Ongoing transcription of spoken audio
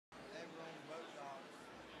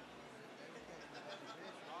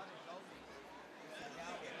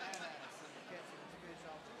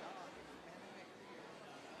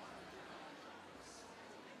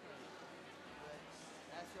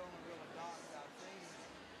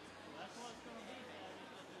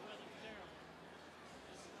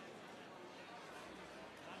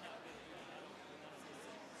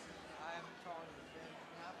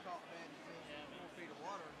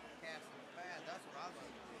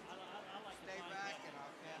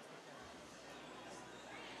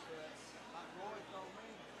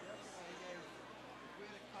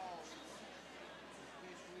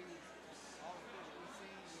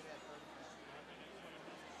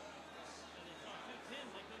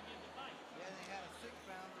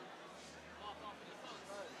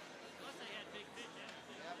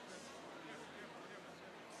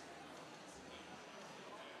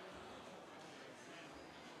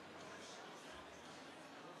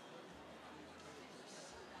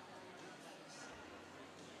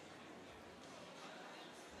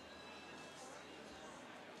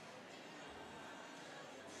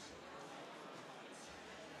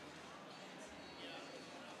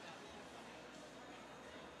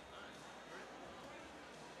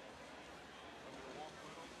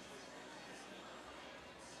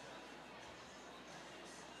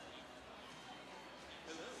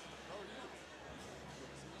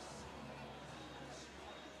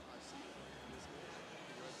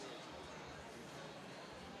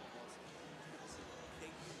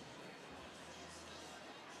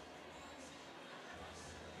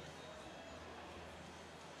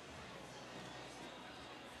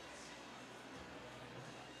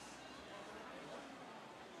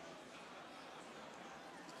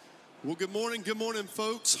Well, good morning,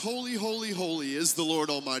 folks. Holy, holy, holy is the Lord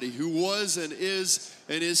Almighty, who was and is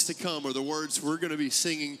to come, are the words we're going to be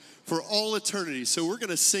singing for all eternity. So we're going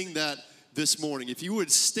to sing that this morning. If you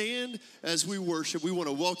would stand as we worship, we want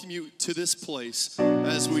to welcome you to this place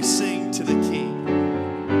as we sing to the King.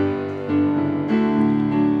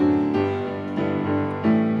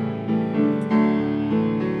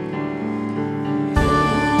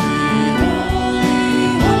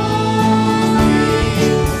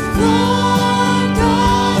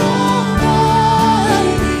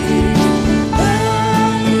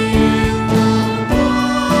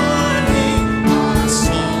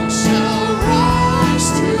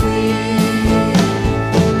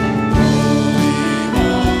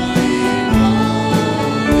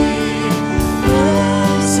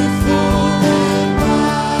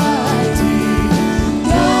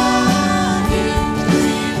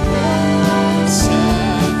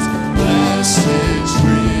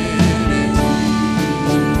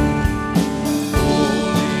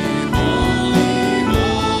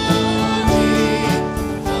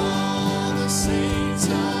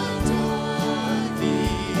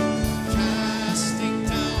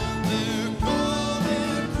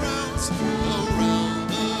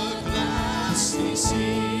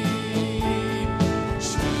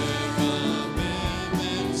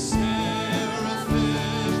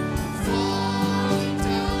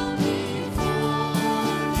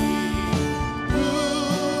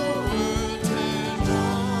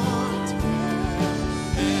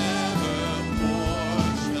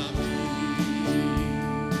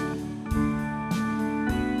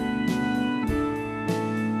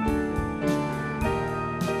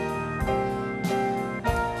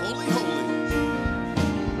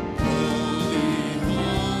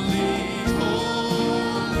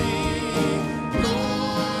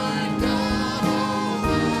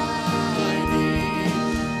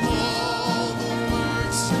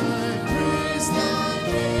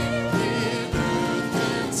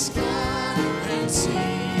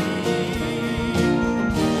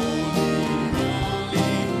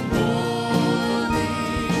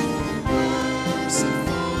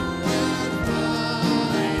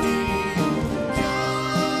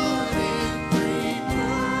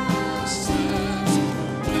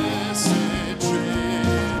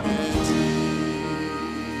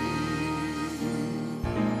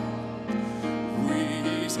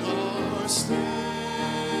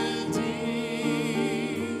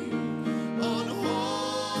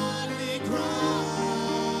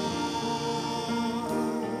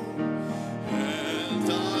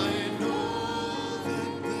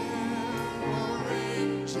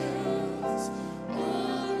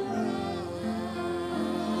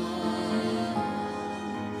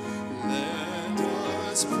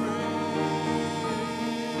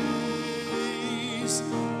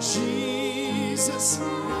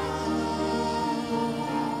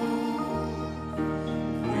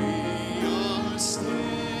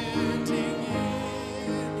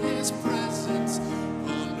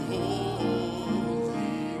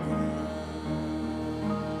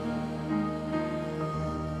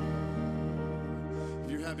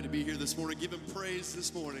 This morning, give him praise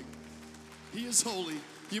this morning. He is holy.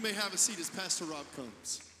 You may have a seat as Pastor Rob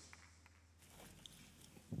comes.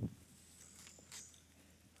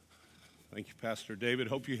 Thank you, Pastor David.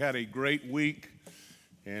 Hope you had a great week,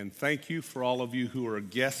 and thank you for all of you who are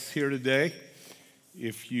guests here today.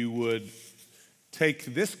 If you would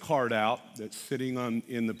take this card out that's sitting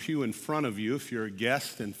in the pew in front of you, if you're a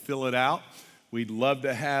guest, and fill it out. We'd love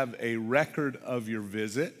to have a record of your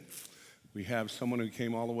visit. We have someone who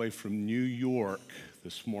came all the way from New York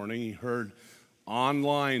this morning. He heard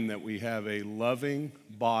online that we have a loving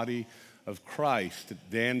body of Christ.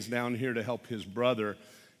 Dan's down here to help his brother,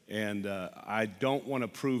 and I don't want to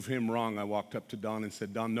prove him wrong. I walked up to Don and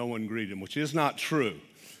said, Don, no one greeted him, which is not true.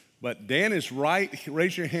 But Dan is right.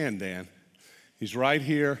 Raise your hand, Dan. He's right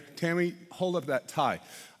here. Tammy, hold up that tie.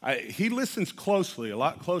 He listens closely, a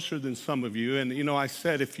lot closer than some of you. And, you know, I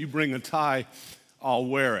said, if you bring a tie, I'll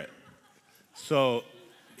wear it. So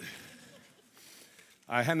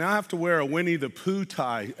I now have to wear a Winnie the Pooh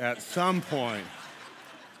tie at some point.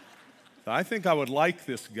 I think I would like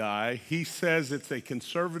this guy. He says it's a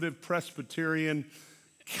conservative Presbyterian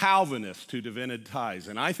Calvinist who invented ties,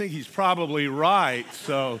 and I think he's probably right.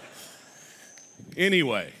 So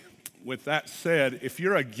anyway, with that said, if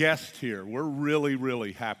you're a guest here, we're really,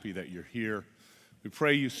 really happy that you're here. We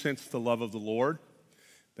pray you sense the love of the Lord,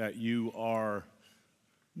 that you are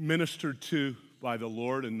ministered to by the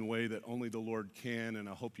Lord in the way that only the Lord can, and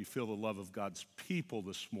I hope you feel the love of God's people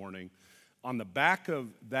this morning. On the back of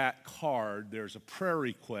that card, there's a prayer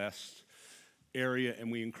request, area,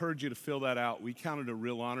 and we encourage you to fill that out. We count it a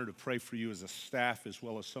real honor to pray for you as a staff as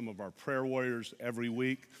well as some of our prayer warriors every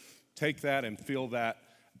week. Take that and fill that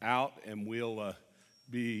out, and we'll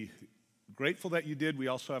be grateful that you did. We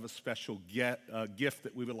also have a special gift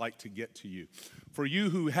that we would like to get to you. For you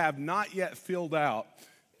who have not yet filled out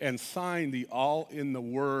and signed the All in the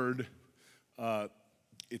Word,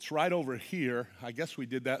 it's right over here. I guess we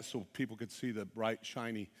did that so people could see the bright,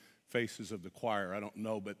 shiny faces of the choir. I don't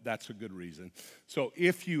know, but that's a good reason. So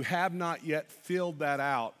if you have not yet filled that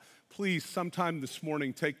out, please sometime this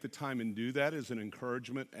morning take the time and do that as an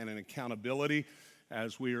encouragement and an accountability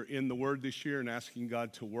as we are in the Word this year and asking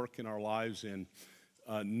God to work in our lives in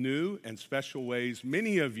new and special ways.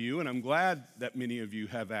 Many of you, and I'm glad that many of you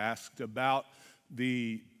have asked about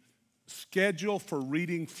the schedule for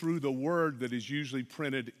reading through the Word that is usually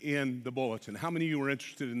printed in the bulletin. How many of you were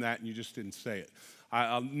interested in that and you just didn't say it?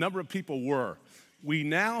 A number of people were. We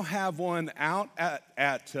now have one out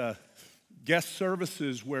at guest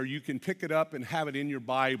services where you can pick it up and have it in your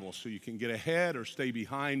Bible so you can get ahead or stay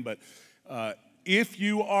behind. But if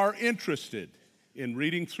you are interested in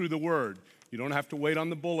reading through the Word, you don't have to wait on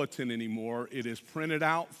the bulletin anymore. It is printed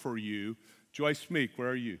out for you. Joyce Meek, where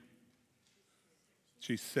are you?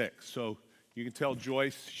 She's sick. So you can tell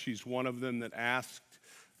Joyce she's one of them that asked.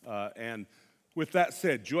 And with that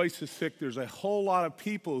said, Joyce is sick. There's a whole lot of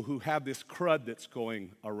people who have this crud that's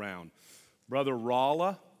going around. Brother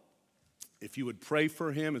Rolla, if you would pray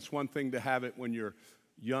for him, it's one thing to have it when you're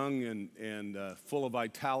young and full of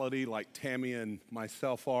vitality like Tammy and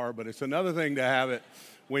myself are, but it's another thing to have it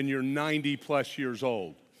when you're 90 plus years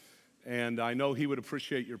old. And I know he would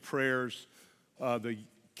appreciate your prayers. The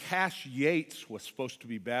Cash Yates was supposed to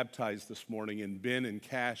be baptized this morning, and Ben and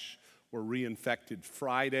Cash were reinfected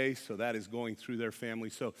Friday, so that is going through their family.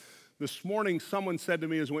 So this morning, someone said to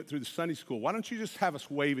me as I went through the Sunday school, why don't you just have us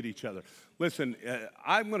wave at each other? Listen,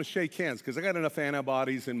 I'm going to shake hands because I got enough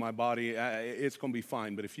antibodies in my body. It's going to be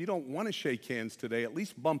fine. But if you don't want to shake hands today, at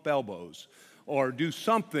least bump elbows or do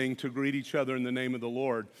something to greet each other in the name of the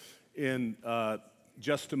Lord in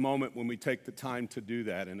just a moment when we take the time to do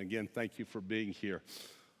that. And again, thank you for being here.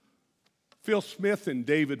 Phil Smith and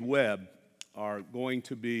David Webb are going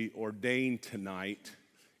to be ordained tonight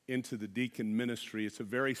into the deacon ministry. It's a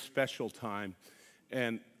very special time,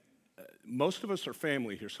 and most of us are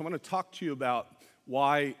family here, so I want to talk to you about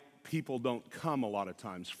why people don't come a lot of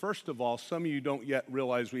times. First of all, some of you don't yet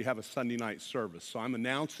realize we have a Sunday night service, so I'm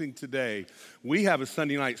announcing today we have a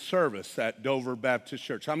Sunday night service at Dover Baptist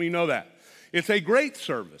Church. How many know that? It's a great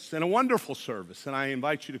service and a wonderful service, and I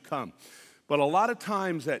invite you to come. But a lot of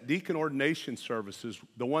times at deacon ordination services,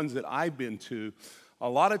 the ones that I've been to, a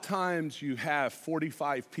lot of times you have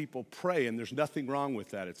 45 people pray, and there's nothing wrong with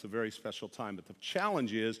that. It's a very special time. But the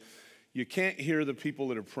challenge is you can't hear the people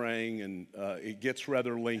that are praying, and it gets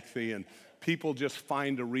rather lengthy, and people just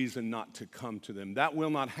find a reason not to come to them. That will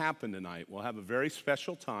not happen tonight. We'll have a very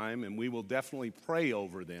special time, and we will definitely pray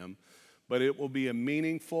over them. But it will be a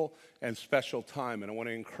meaningful and special time. And I want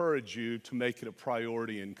to encourage you to make it a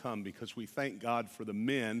priority and come, because we thank God for the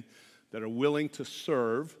men that are willing to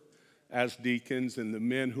serve as deacons and the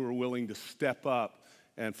men who are willing to step up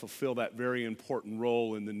and fulfill that very important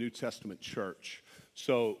role in the New Testament church.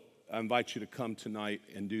 So I invite you to come tonight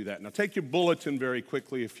and do that. Now take your bulletin very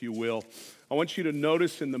quickly, if you will. I want you to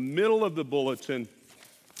notice in the middle of the bulletin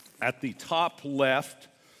at the top left,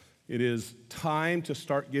 it is time to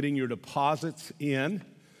start getting your deposits in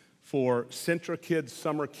for Centra Kids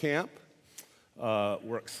Summer Camp.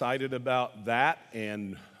 We're excited about that,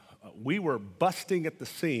 and we were busting at the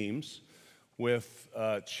seams with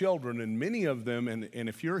children, and many of them, and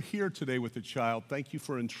if you're here today with a child, thank you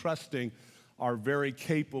for entrusting our very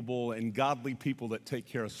capable and godly people that take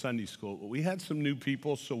care of Sunday school. We had some new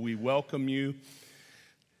people, so we welcome you,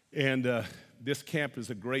 and this camp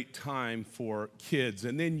is a great time for kids.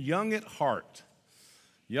 And then Young at Heart.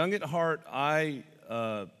 Young at Heart, I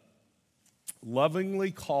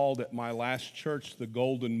lovingly called at my last church the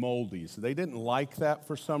Golden Moldies. They didn't like that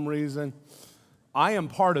for some reason. I am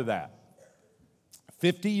part of that.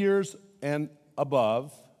 50 years and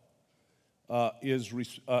above is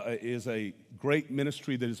a great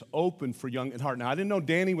ministry that is open for Young at Heart. Now, I didn't know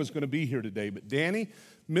Danny was going to be here today, but Danny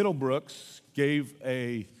Middlebrooks gave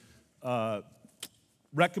a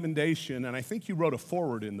recommendation, and I think you wrote a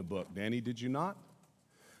foreword in the book. Danny, did you not?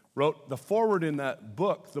 Wrote the foreword in that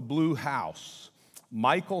book, The Blue House.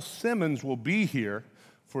 Michael Simmons will be here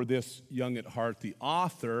for this Young at Heart. The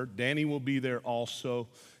author, Danny, will be there also,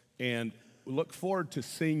 and look forward to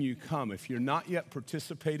seeing you come. If you're not yet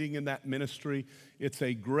participating in that ministry, it's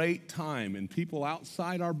a great time. And people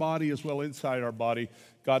outside our body as well inside our body,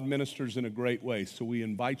 God ministers in a great way. So we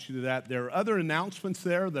invite you to that. There are other announcements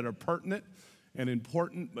there that are pertinent and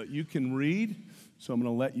important, but you can read. So I'm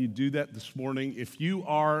going to let you do that this morning. If you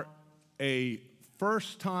are a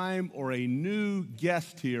first time or a new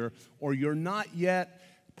guest here, or you're not yet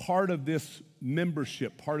part of this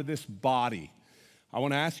membership, part of this body, I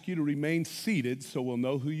want to ask you to remain seated so we'll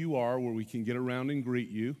know who you are, where we can get around and greet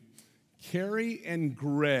you. Carrie and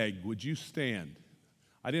Greg, would you stand?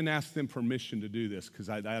 I didn't ask them permission to do this because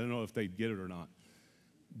I don't know if they'd get it or not.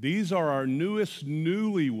 These are our newest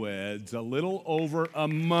newlyweds, a little over a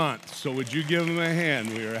month. So would you give them a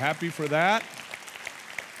hand? We are happy for that.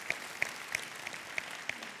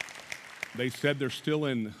 They said they're still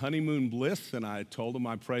in honeymoon bliss, and I told them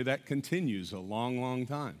I pray that continues a long, long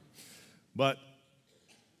time. But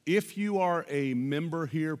if you are a member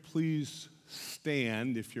here, please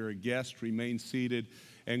stand. If you're a guest, remain seated,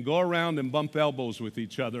 and go around and bump elbows with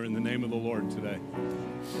each other in the name of the Lord today.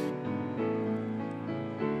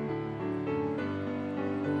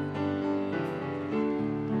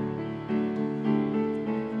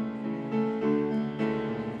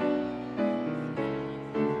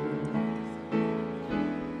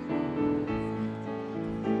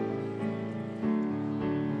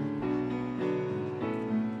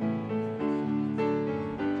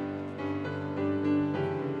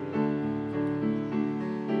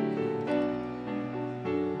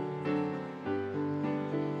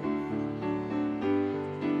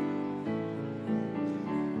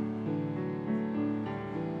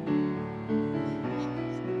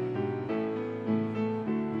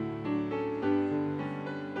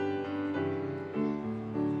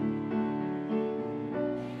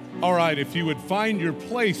 All right, if you would find your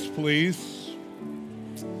place, please.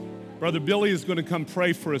 Brother Billy is going to come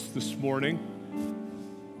pray for us this morning.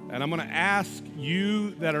 And I'm going to ask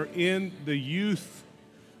you that are in the youth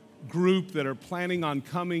group that are planning on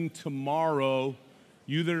coming tomorrow,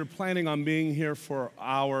 you that are planning on being here for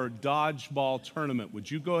our dodgeball tournament,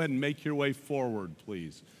 would you go ahead and make your way forward,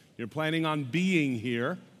 please? You're planning on being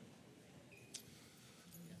here.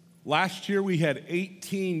 Last year, we had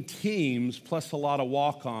 18 teams plus a lot of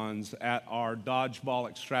walk-ons at our dodgeball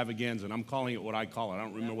extravaganza, and I'm calling it what I call it. I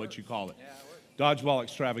don't remember what you call it. Dodgeball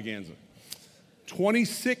extravaganza.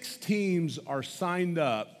 26 teams are signed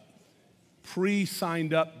up,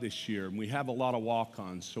 pre-signed up this year, and we have a lot of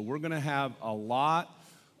walk-ons. So we're going to have a lot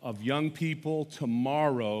of young people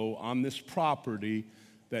tomorrow on this property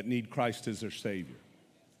that need Christ as their Savior.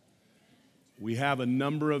 We have a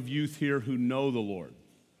number of youth here who know the Lord.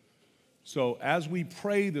 So as we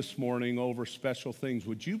pray this morning over special things,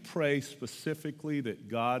 would you pray specifically that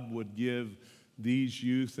God would give these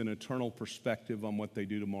youth an eternal perspective on what they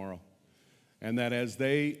do tomorrow? And that as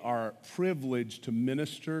they are privileged to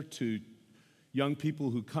minister to young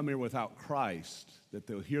people who come here without Christ, that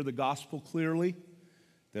they'll hear the gospel clearly,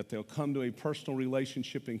 that they'll come to a personal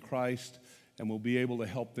relationship in Christ, and we'll be able to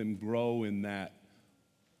help them grow in that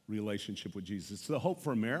relationship with Jesus. It's the hope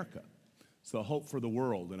for America. It's the hope for the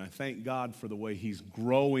world, and I thank God for the way He's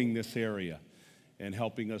growing this area and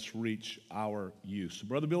helping us reach our youth. So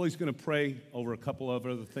Brother Billy's going to pray over a couple of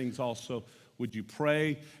other things also. Would you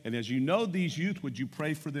pray? And as you know these youth, would you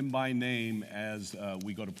pray for them by name as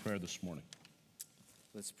we go to prayer this morning?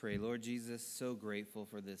 Let's pray. Lord Jesus, so grateful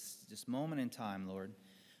for this just moment in time, Lord,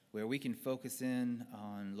 where we can focus in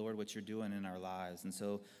on, Lord, what you're doing in our lives. And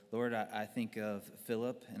so, Lord, I think of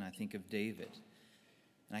Philip and I think of David.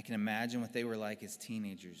 And I can imagine what they were like as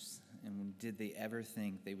teenagers. And did they ever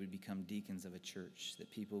think they would become deacons of a church, that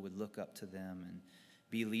people would look up to them and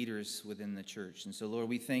be leaders within the church? And so, Lord,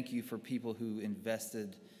 we thank you for people who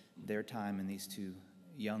invested their time in these two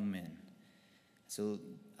young men. So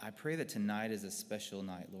I pray that tonight is a special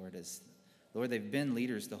night, Lord. Lord, they've been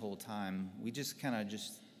leaders the whole time. We just kind of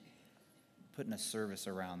putting a service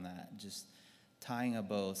around that, just tying a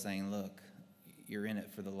bow, saying, look, you're in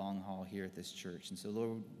it for the long haul here at this church. And so,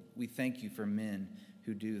 Lord, we thank you for men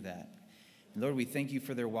who do that. And Lord, we thank you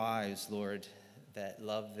for their wives, Lord, that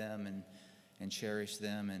love them and cherish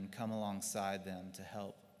them and come alongside them to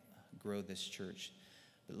help grow this church.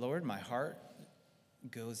 But Lord, my heart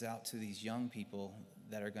goes out to these young people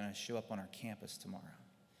that are going to show up on our campus tomorrow.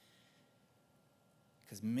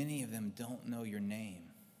 Because many of them don't know your name.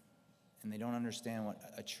 And they don't understand what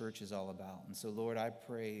a church is all about. And so, Lord, I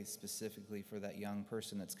pray specifically for that young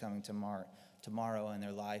person that's coming tomorrow, and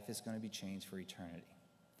their life is going to be changed for eternity.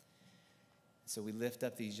 So we lift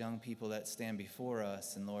up these young people that stand before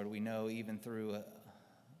us. And, Lord, we know even through a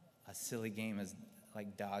silly game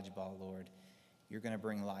like dodgeball, Lord, you're going to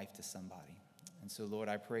bring life to somebody. And so, Lord,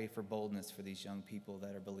 I pray for boldness for these young people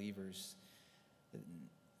that are believers,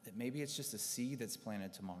 that maybe it's just a seed that's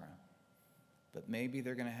planted tomorrow, but maybe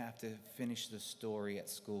they're going to have to finish the story at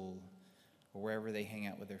school or wherever they hang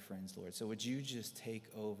out with their friends, Lord. So would you just take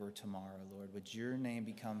over tomorrow, Lord? Would your name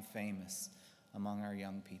become famous among our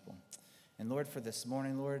young people? And Lord, for this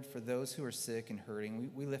morning, Lord, for those who are sick and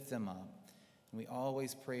hurting, we lift them up. And we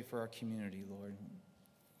always pray for our community, Lord.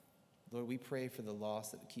 Lord, we pray for the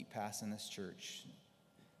lost that keep passing this church.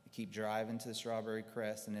 They keep driving to the Strawberry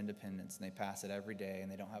Crest and Independence, and they pass it every day,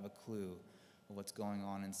 and they don't have a clue of what's going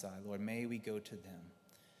on inside. Lord, may we go to them.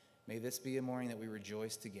 May this be a morning that we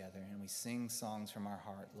rejoice together, and we sing songs from our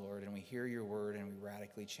heart, Lord, and we hear your word, and we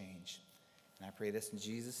radically change. And I pray this in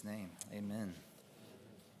Jesus' name. Amen.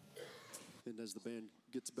 And as the band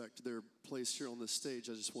gets back to their place here on the stage,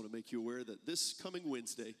 I just want to make you aware that this coming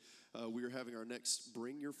Wednesday, we are having our next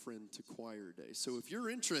Bring Your Friend to Choir Day. So if you're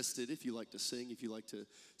interested, if you like to sing, if you like to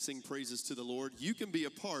sing praises to the Lord, you can be a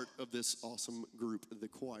part of this awesome group, the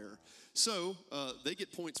choir. So they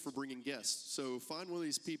get points for bringing guests. So find one of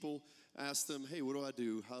these people, ask them, hey, what do I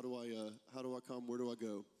do? How do I come? Where do I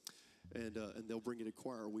go? And they'll bring you to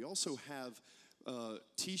choir. We also have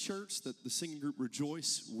T-shirts that the singing group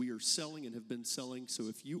Rejoice, we are selling and have been selling. So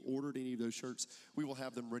if you ordered any of those shirts, we will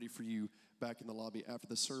have them ready for you back in the lobby after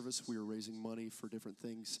the service. We are raising money for different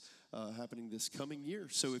things happening this coming year.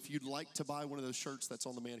 So if you'd like to buy one of those shirts that's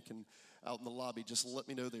on the mannequin out in the lobby, just let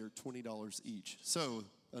me know. They are $20 each. So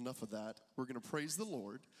enough of that. We're going to praise the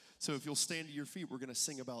Lord. So if you'll stand to your feet, we're going to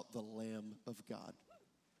sing about the Lamb of God.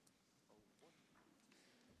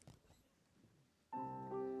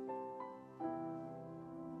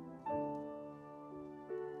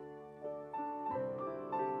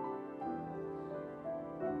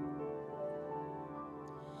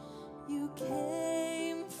 You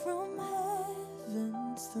came from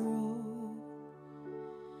heaven's throne,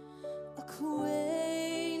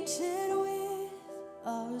 acquainted with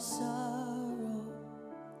our sorrow,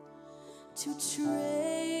 to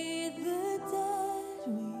trade the debt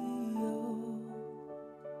we owe.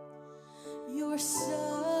 Your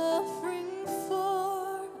suffering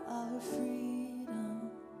for our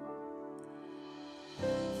freedom,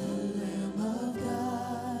 the Lamb of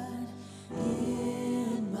God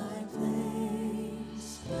in my place.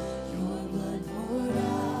 Your blood poured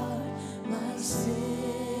out, my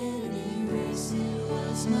sin erased. It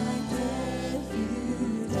was my death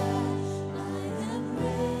you died. I am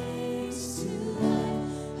raised to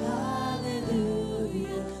life.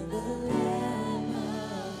 Hallelujah, the Lamb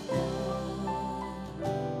of God.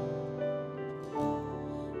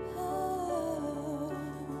 Oh,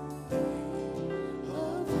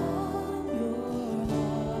 upon your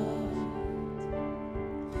heart,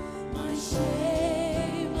 my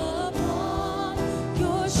shame upon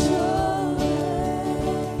your shoulders,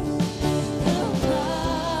 the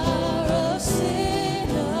power of sin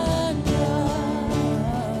undone,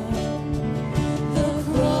 the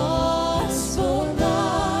cross for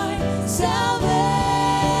my salvation,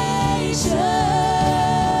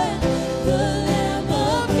 the Lamb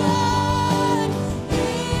of God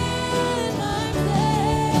in my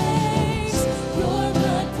place. Your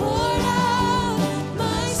blood poured out,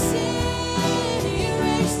 my sin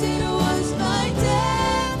erased. It was my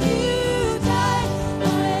death you died. I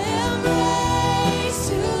am raised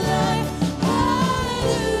to life.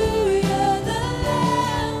 Hallelujah, the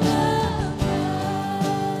Lamb of God.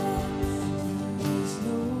 There is no greater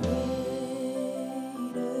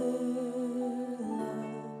love.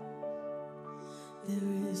 There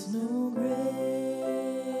is no greater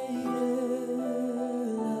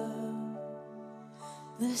love.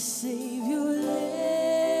 The Savior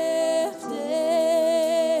lifted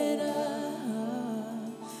up.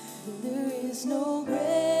 There is no greater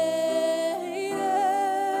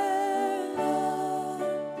love.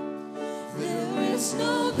 There is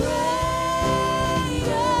no greater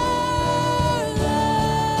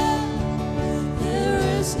love. There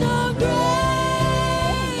is no greater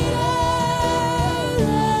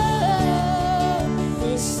love.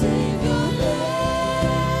 The Savior lifted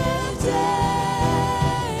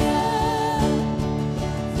up.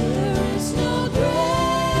 There is no greater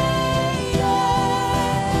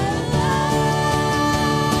love.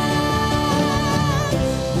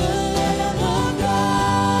 The Lamb of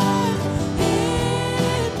God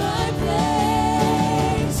in my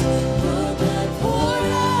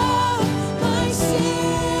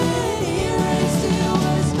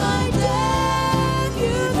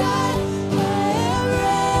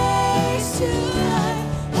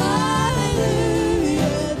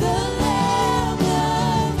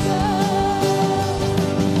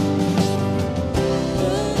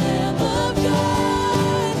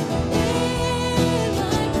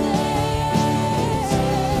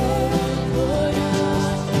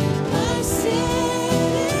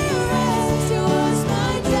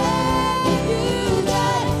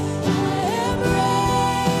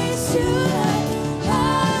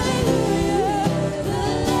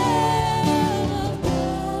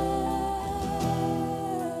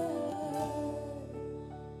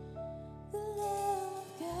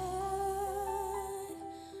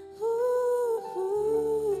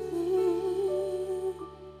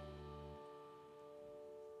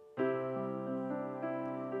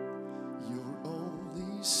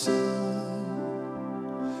Son,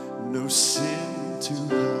 no sin to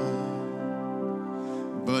hide,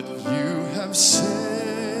 but you have sent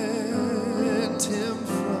him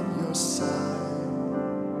from your side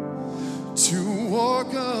to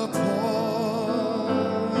walk upon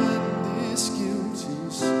this guilty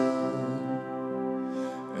soul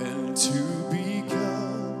and to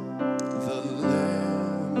become the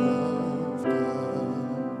Lamb of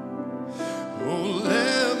God. Oh,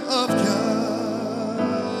 Lamb of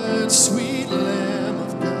God, sweet Lamb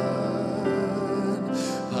of God,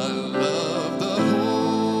 I love the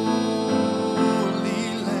holy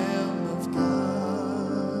Lamb of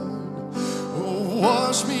God. Oh,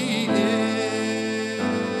 wash me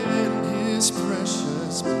in his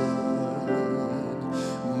precious blood,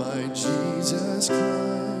 my Jesus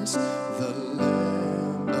Christ, the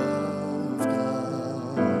Lamb of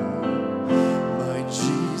God. My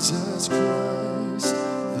Jesus Christ,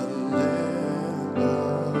 the Lamb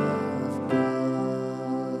of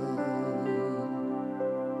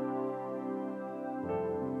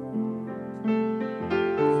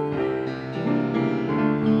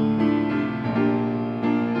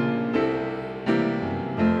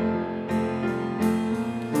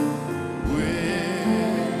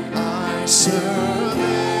when I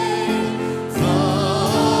survey the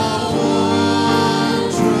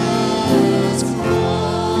wondrous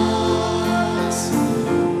cross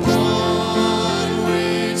on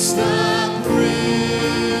which the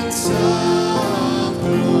Prince of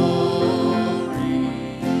Glory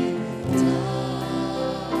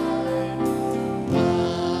died,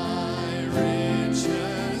 my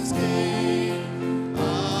riches gain, I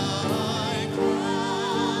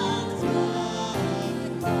crowned the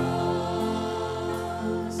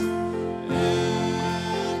cross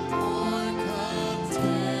and pour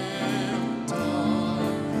contempt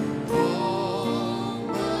on all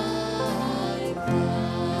my pride.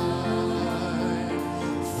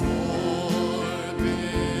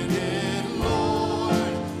 Forbid it,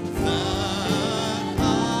 Lord, that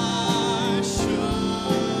I should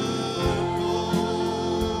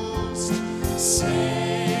boast,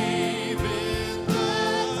 save in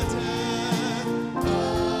the death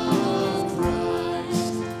of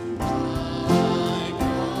Christ my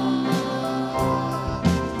God.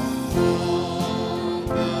 All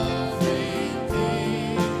the vain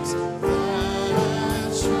things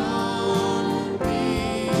that charm me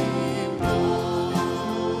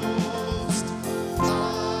most,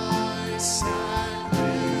 I sacrifice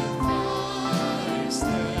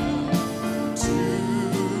them to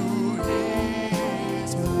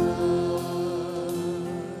his blood.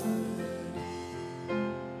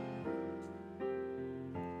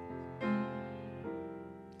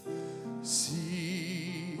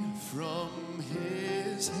 See from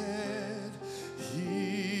his head,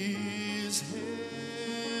 his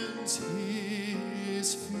hands,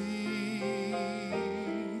 his feet,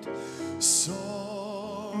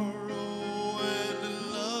 sorrow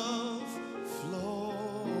and love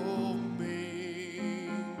flow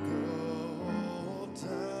mingled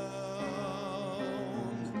down.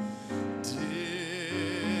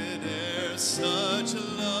 Did there such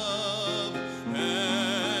love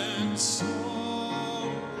and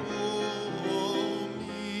sorrow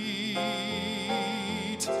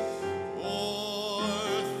meet, or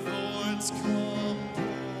thorns compose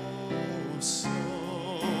so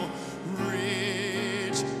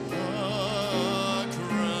rich a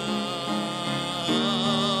crown,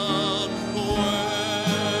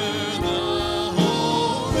 where the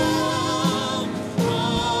whole realm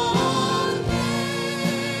of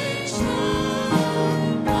nature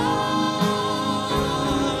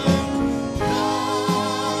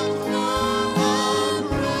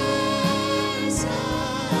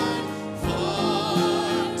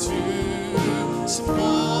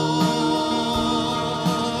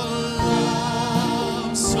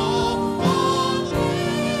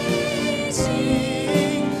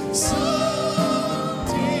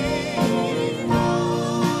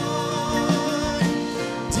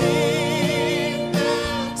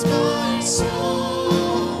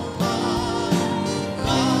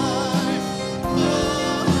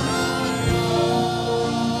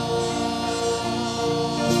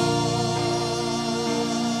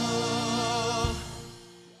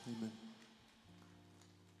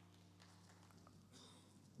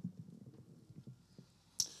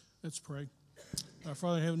Let's pray. Our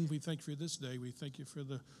Father in heaven, we thank you for this day. We thank you for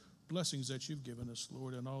the blessings that you've given us,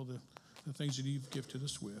 Lord, and all the things that you've gifted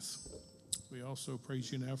us with. We also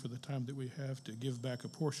praise you now for the time that we have to give back a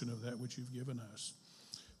portion of that which you've given us.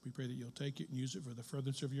 We pray that you'll take it and use it for the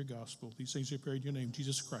furtherance of your gospel. These things we pray in your name,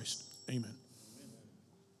 Jesus Christ. Amen.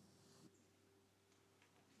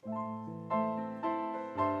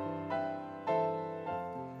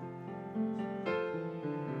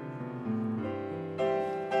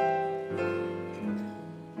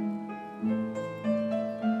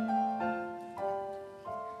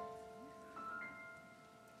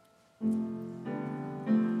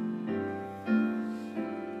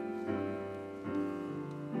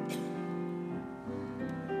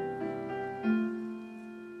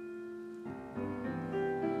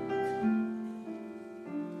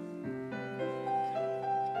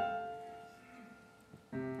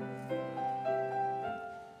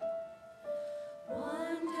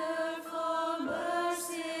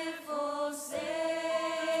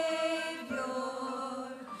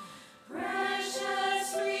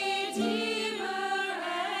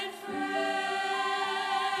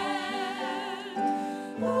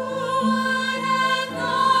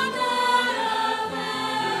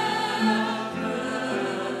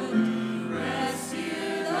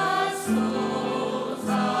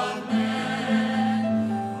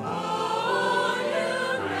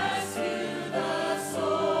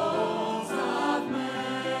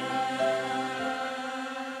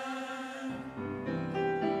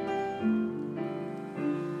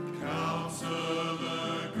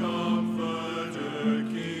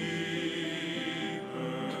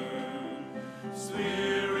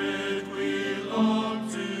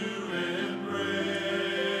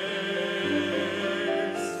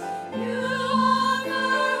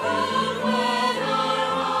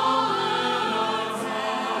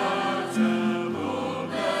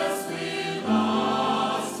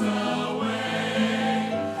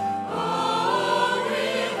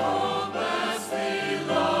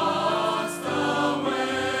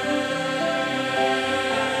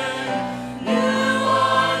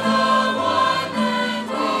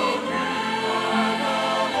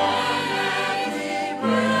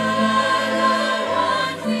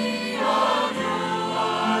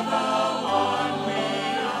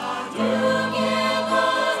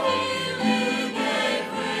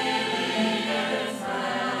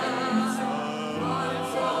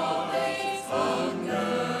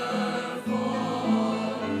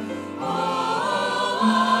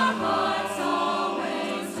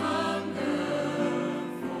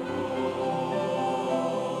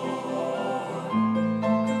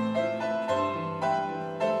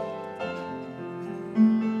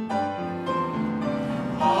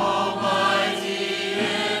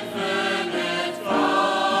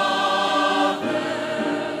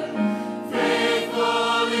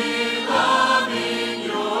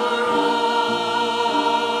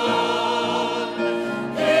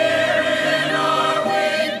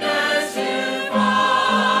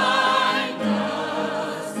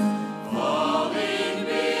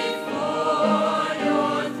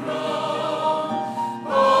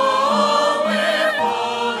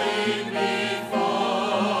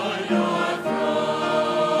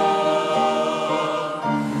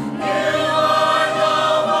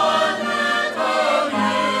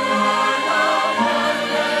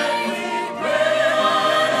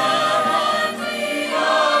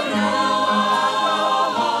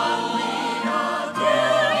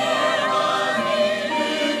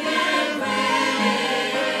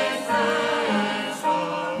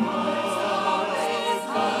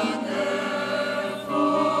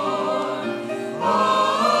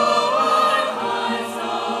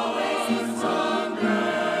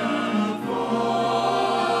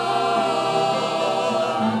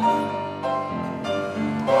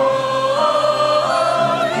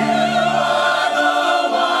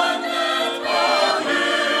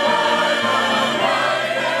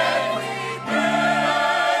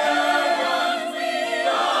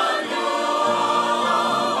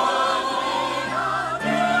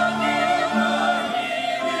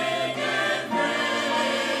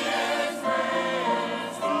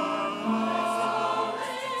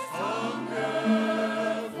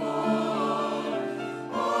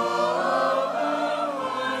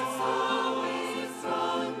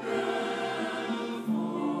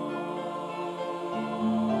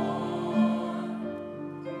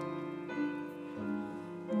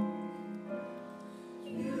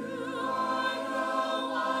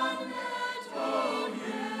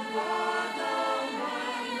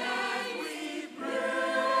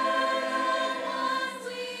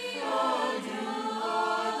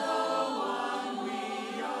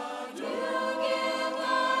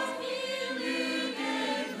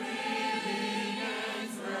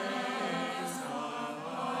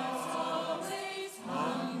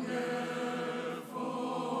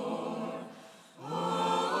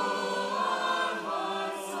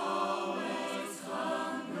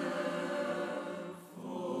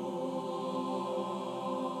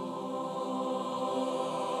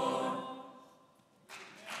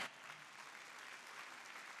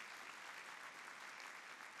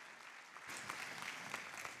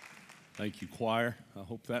 Thank you, choir. I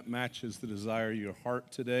hope that matches the desire of your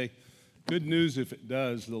heart today. Good news if it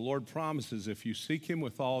does. The Lord promises if you seek him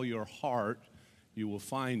with all your heart, you will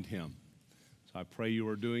find him. So I pray you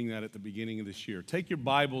are doing that at the beginning of this year. Take your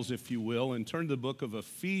Bibles, if you will, and turn to the book of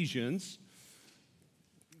Ephesians.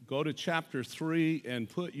 Go to chapter 3 and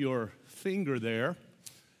put your finger there.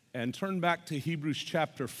 And turn back to Hebrews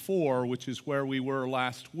chapter 4, which is where we were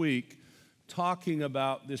last week, talking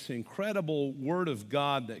about this incredible Word of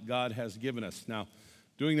God that God has given us. Now,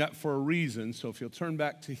 doing that for a reason, so if you'll turn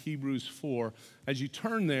back to Hebrews 4. As you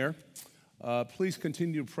turn there, please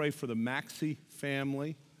continue to pray for the Maxey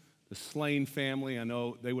family, the Slain family. I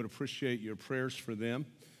know they would appreciate your prayers for them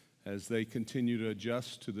as they continue to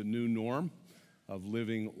adjust to the new norm of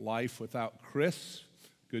living life without Chris.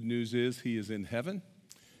 Good news is he is in heaven,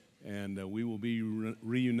 and we will be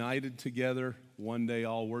reunited together one day,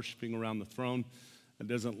 all worshiping around the throne. It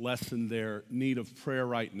doesn't lessen their need of prayer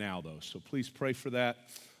right now, though, so please pray for that.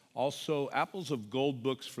 Also, Apples of Gold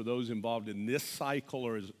books for those involved in this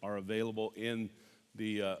cycle are available in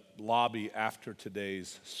the lobby after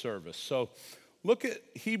today's service. So look at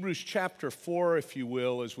Hebrews chapter 4, if you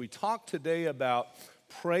will, as we talk today about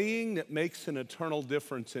praying that makes an eternal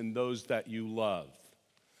difference in those that you love.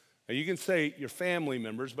 Now, you can say your family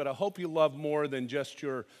members, but I hope you love more than just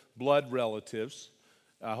your blood relatives.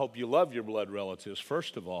 I hope you love your blood relatives,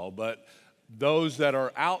 first of all, but those that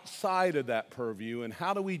are outside of that purview, and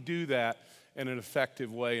how do we do that in an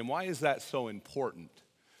effective way, and why is that so important?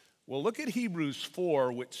 Well, look at Hebrews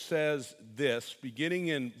 4, which says this, beginning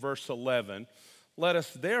in verse 11, "Let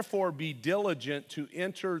us therefore be diligent to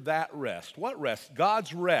enter that rest." What rest?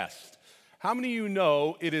 God's rest. How many of you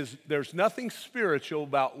know there's nothing spiritual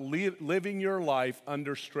about living your life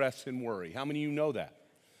under stress and worry? How many of you know that?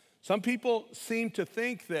 Some people seem to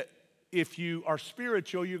think that if you are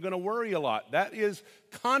spiritual, you're going to worry a lot. That is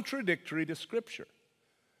contradictory to Scripture.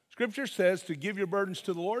 Scripture says to give your burdens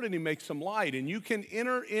to the Lord and he makes them light. And you can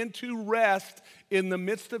enter into rest in the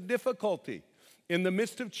midst of difficulty, in the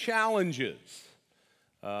midst of challenges.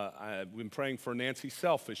 I've been praying for Nancy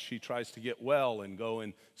Self as she tries to get well and go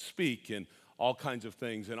and speak and all kinds of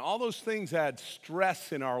things. And all those things add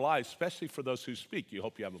stress in our lives, especially for those who speak. You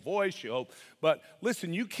hope you have a voice, you hope. But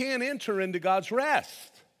listen, you can't enter into God's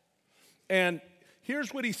rest. And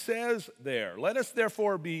here's what he says there. "Let us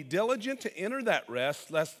therefore be diligent to enter that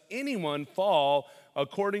rest, lest anyone fall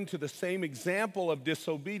according to the same example of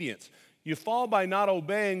disobedience." You fall by not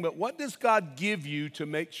obeying, but what does God give you to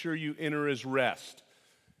make sure you enter his rest?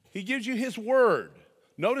 He gives you his word.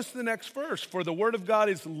 Notice the next verse. "For the word of God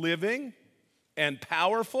is living and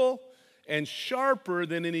powerful and sharper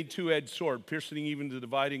than any two-edged sword, piercing even to the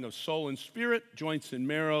dividing of soul and spirit, joints and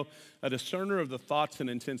marrow, a discerner of the thoughts and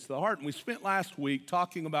intents of the heart." And we spent last week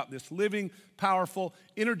talking about this living, powerful,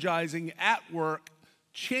 energizing, at work,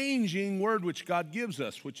 changing word which God gives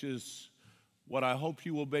us, which is what I hope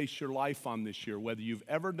you will base your life on this year. Whether you've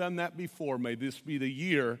ever done that before, may this be the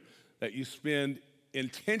year that you spend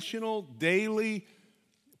intentional, daily,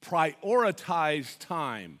 prioritized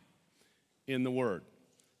time in the Word.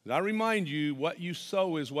 And I remind you, what you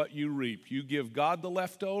sow is what you reap. You give God the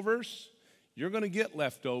leftovers, you're going to get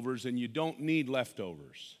leftovers, and you don't need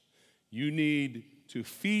leftovers. You need to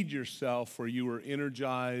feed yourself where you are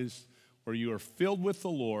energized, where you are filled with the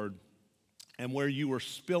Lord, and where you are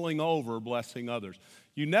spilling over, blessing others.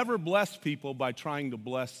 You never bless people by trying to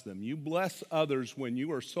bless them. You bless others when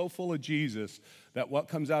you are so full of Jesus that what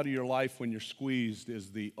comes out of your life when you're squeezed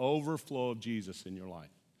is the overflow of Jesus in your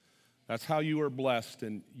life. That's how you are blessed,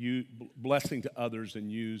 and you blessing to others,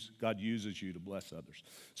 and God uses you to bless others.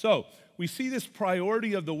 So we see this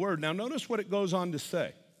priority of the word. Now notice what it goes on to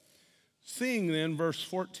say. Seeing then, verse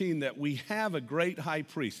 14, that we have a great high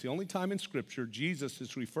priest. The only time in Scripture Jesus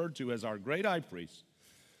is referred to as our great high priest,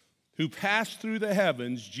 who passed through the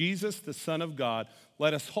heavens, Jesus, the Son of God.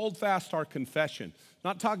 Let us hold fast our confession.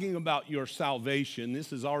 Not talking about your salvation.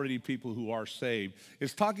 This is already people who are saved.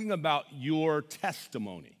 It's talking about your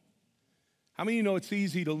testimony. How many of you know it's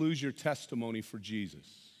easy to lose your testimony for Jesus?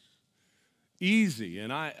 Easy.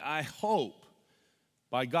 And I hope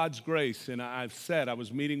by God's grace, and I've said, I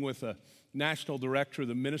was meeting with a national director of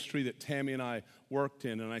the ministry that Tammy and I worked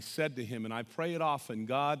in, and I said to him, and I pray it often,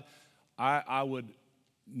 God, I would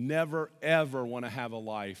never, ever want to have a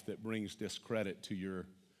life that brings discredit to your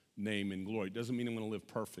name and glory. It doesn't mean I'm going to live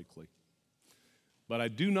perfectly. But I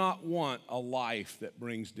do not want a life that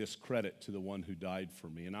brings discredit to the one who died for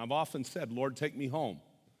me. And I've often said, Lord, take me home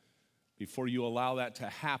before you allow that to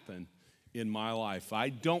happen in my life. I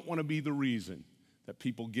don't want to be the reason that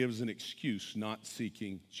people give as an excuse not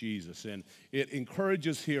seeking Jesus. And it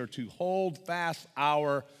encourages here to hold fast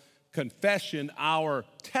our confession, our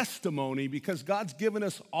testimony, because God's given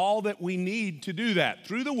us all that we need to do that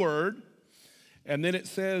through the Word. And then it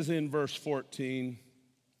says in verse 14,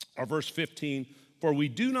 or verse 15, for we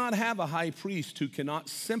do not have a high priest who cannot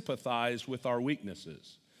sympathize with our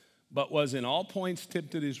weaknesses, but was in all points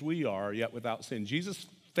tempted as we are, yet without sin. Jesus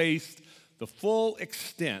faced the full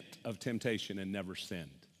extent of temptation and never sinned.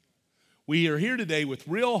 We are here today with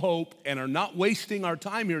real hope and are not wasting our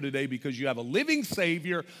time here today because you have a living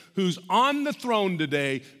Savior who's on the throne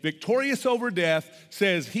today, victorious over death,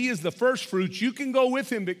 says he is the first fruits. You can go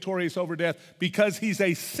with him victorious over death because he's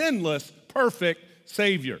a sinless, perfect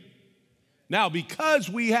Savior. Now, because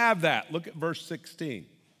we have that, look at verse 16.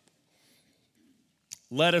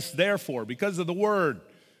 Let us therefore, because of the Word,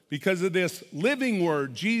 because of this living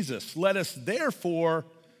Word, Jesus, let us therefore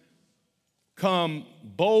come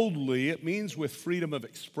boldly. It means with freedom of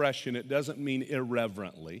expression. It doesn't mean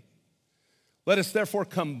irreverently. Let us therefore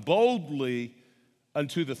come boldly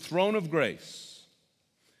unto the throne of grace,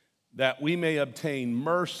 that we may obtain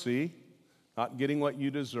mercy, not getting what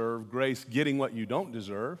you deserve, grace, getting what you don't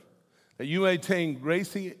deserve, that you may attain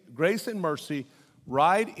grace and mercy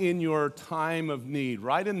right in your time of need.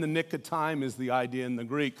 Right in the nick of time is the idea in the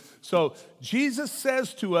Greek. So Jesus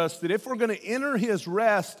says to us that if we're going to enter his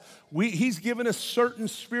rest, he's given us certain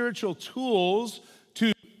spiritual tools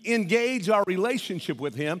to engage our relationship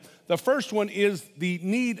with him. The first one is the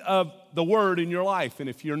need of the Word in your life. And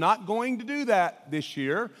if you're not going to do that this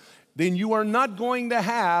year, then you are not going to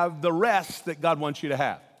have the rest that God wants you to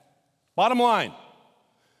have. Bottom line.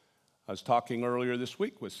 I was talking earlier this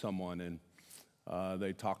week with someone, and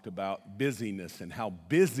they talked about busyness and how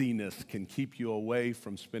busyness can keep you away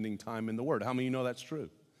from spending time in the Word. How many of you know that's true?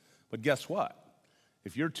 But guess what?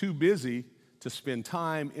 If you're too busy to spend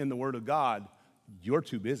time in the Word of God, you're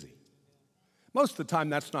too busy. Most of the time,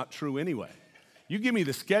 that's not true anyway. You give me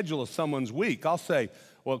the schedule of someone's week, I'll say,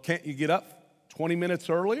 well, can't you get up 20 minutes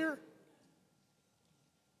earlier?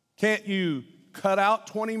 Can't you cut out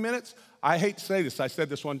 20 minutes? I hate to say this. I said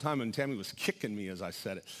this one time, and Tammy was kicking me as I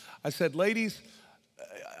said it. I said, ladies,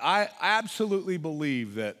 I absolutely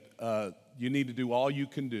believe that you need to do all you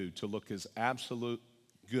can do to look as absolute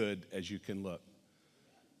good as you can look.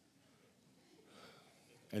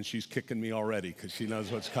 And she's kicking me already because she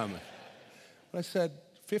knows what's coming. But I said,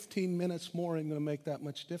 15 minutes more ain't going to make that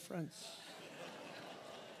much difference.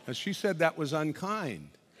 And she said that was unkind.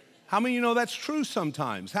 How many of you know that's true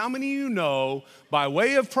sometimes? How many of you know, by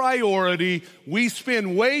way of priority, we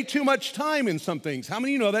spend way too much time in some things? How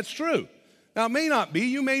many of you know that's true? Now, it may not be.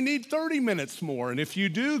 You may need 30 minutes more. And if you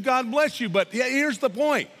do, God bless you. But here's the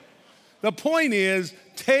point. The point is,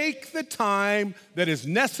 take the time that is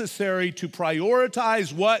necessary to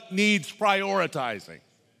prioritize what needs prioritizing.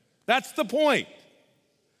 That's the point.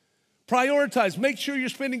 Prioritize. Make sure you're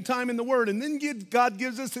spending time in the Word. And then God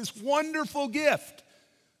gives us this wonderful gift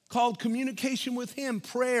called communication with him,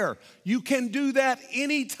 prayer. You can do that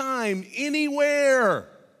anytime, anywhere.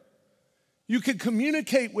 You can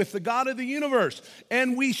communicate with the God of the universe,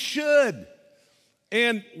 and we should.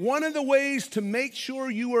 And one of the ways to make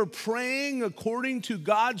sure you are praying according to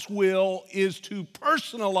God's will is to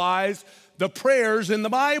personalize the prayers in the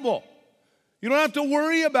Bible. You don't have to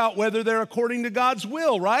worry about whether they're according to God's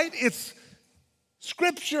will, right? It's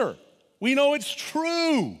Scripture. We know it's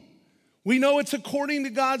true. We know it's according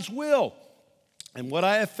to God's will. And what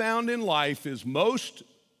I have found in life is most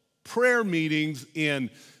prayer meetings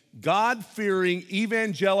in God-fearing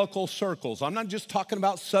evangelical circles. I'm not just talking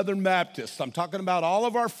about Southern Baptists. I'm talking about all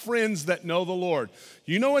of our friends that know the Lord.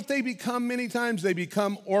 You know what they become many times? They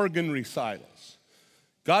become organ recitals.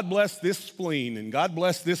 God bless this spleen, and God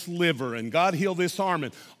bless this liver, and God heal this arm,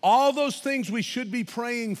 and all those things we should be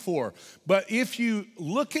praying for. But if you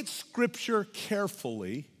look at Scripture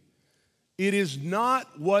carefully, it is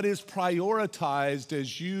not what is prioritized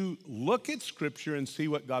as you look at Scripture and see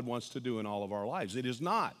what God wants to do in all of our lives. It is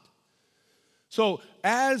not. So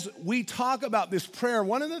as we talk about this prayer,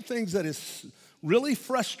 one of the things that is really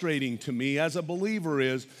frustrating to me as a believer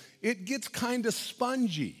is it gets kind of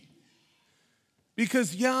spongy.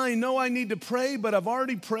 Because, yeah, I know I need to pray, but I've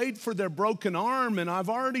already prayed for their broken arm, and I've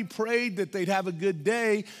already prayed that they'd have a good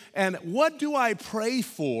day. And what do I pray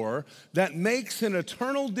for that makes an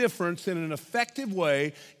eternal difference in an effective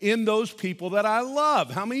way in those people that I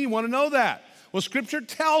love? How many of you want to know that? Well, Scripture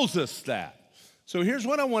tells us that. So here's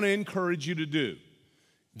what I want to encourage you to do.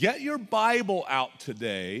 Get your Bible out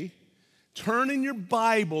today. Turn in your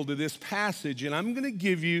Bible to this passage, and I'm going to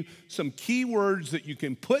give you some key words that you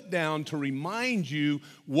can put down to remind you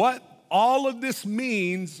what all of this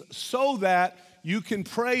means so that you can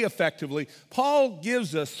pray effectively. Paul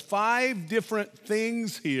gives us 5 different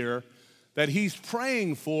things here that he's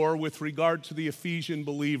praying for with regard to the Ephesian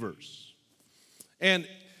believers. And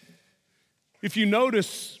if you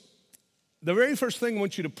notice, the very first thing I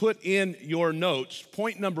want you to put in your notes,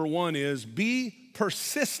 point number 1 is be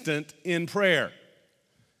persistent in prayer.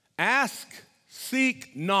 Ask,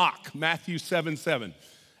 seek, knock, Matthew 7:7.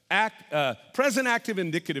 Present active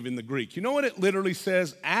indicative in the Greek. You know what it literally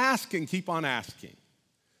says? Ask and keep on asking.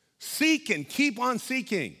 Seek and keep on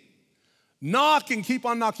seeking. Knock and keep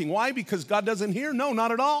on knocking. Why? Because God doesn't hear? No,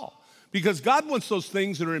 not at all. Because God wants those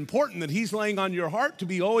things that are important that he's laying on your heart to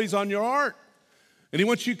be always on your heart. And he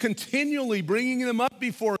wants you continually bringing them up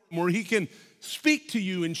before him where he can speak to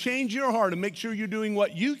you and change your heart and make sure you're doing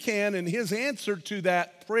what you can in his answer to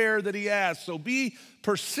that prayer that he asks. So be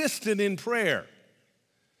persistent in prayer.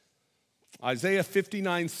 Isaiah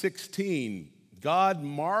 59:16, God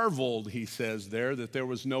marveled, he says there, that there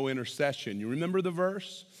was no intercession. You remember the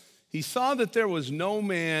verse? He saw that there was no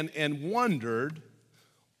man and wondered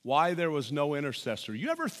why there was no intercessor. You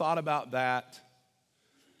ever thought about that?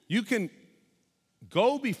 You can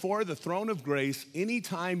go before the throne of grace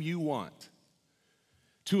anytime you want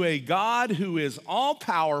to a God who is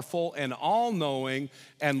all-powerful and all-knowing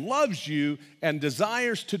and loves you and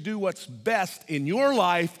desires to do what's best in your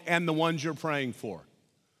life and the ones you're praying for.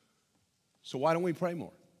 So why don't we pray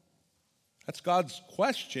more? That's God's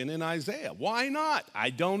question in Isaiah. Why not?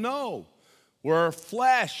 I don't know. We're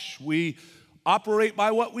flesh. We operate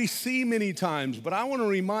by what we see many times. But I want to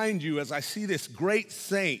remind you, as I see this great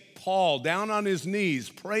saint, Paul, down on his knees,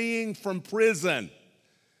 praying from prison,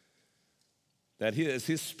 that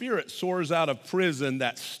his spirit soars out of prison,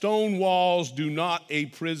 that stone walls do not a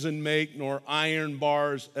prison make, nor iron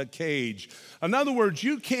bars a cage. In other words,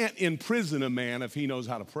 you can't imprison a man if he knows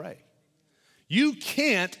how to pray. You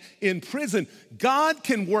can't imprison. God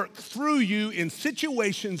can work through you in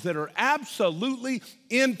situations that are absolutely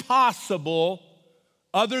impossible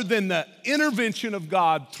other than the intervention of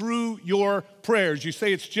God through your prayers. You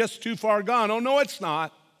say it's just too far gone. Oh, no, it's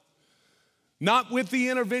not. Not with the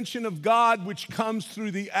intervention of God, which comes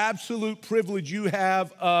through the absolute privilege you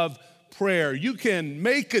have of prayer. You can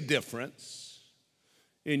make a difference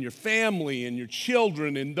in your family, in your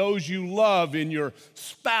children, in those you love, in your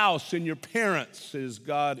spouse, in your parents, as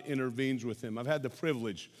God intervenes with them. I've had the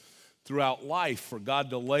privilege throughout life for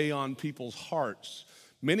God to lay on people's hearts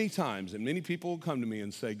many times, and many people will come to me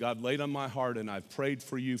and say, God laid on my heart and I've prayed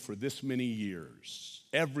for you for this many years,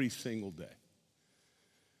 every single day.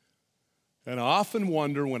 And I often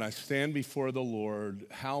wonder when I stand before the Lord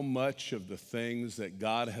how much of the things that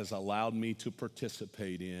God has allowed me to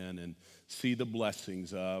participate in and see the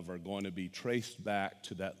blessings of are going to be traced back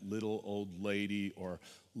to that little old lady or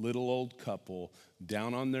little old couple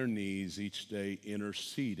down on their knees each day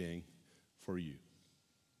interceding for you.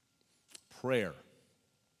 Prayer.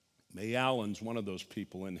 May Allen's one of those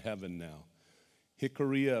people in heaven now.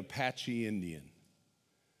 Hickory Apache Indian.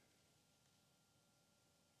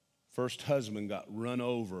 First husband got run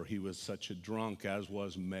over. He was such a drunk, as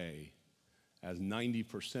was May, as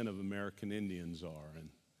 90% of American Indians are. And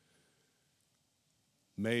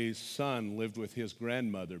May's son lived with his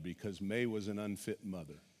grandmother because May was an unfit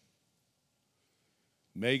mother.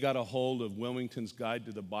 May got a hold of Wilmington's Guide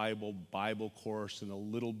to the Bible course in a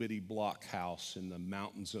little bitty block house in the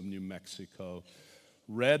mountains of New Mexico,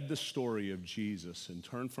 read the story of Jesus and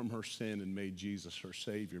turned from her sin and made Jesus her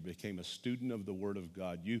Savior, became a student of the Word of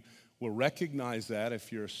God. You will recognize that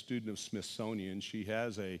if you're a student of Smithsonian. She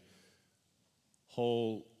has a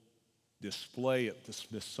whole display at the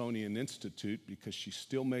Smithsonian Institute because she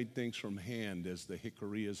still made things from hand as the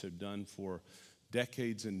Hickoryas have done for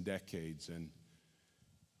decades and decades. And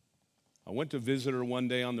I went to visit her one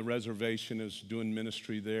day on the reservation. I was doing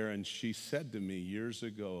ministry there, and she said to me years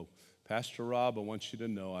ago, Pastor Rob, I want you to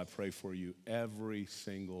know I pray for you every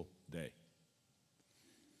single day.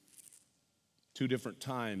 2 different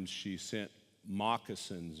times she sent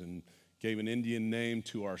moccasins and gave an Indian name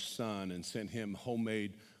to our son and sent him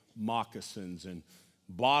homemade moccasins and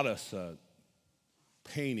bought us a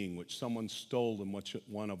painting which someone stole in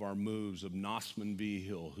one of our moves of Nosman B.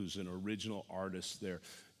 Hill, who's an original artist there.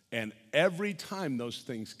 And every time those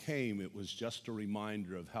things came, it was just a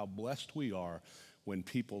reminder of how blessed we are when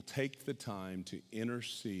people take the time to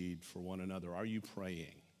intercede for one another. Are you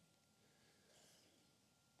praying?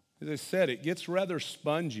 As I said, it gets rather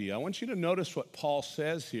spongy. I want you to notice what Paul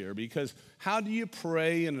says here, because how do you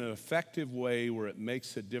pray in an effective way where it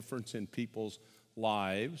makes a difference in people's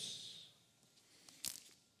lives?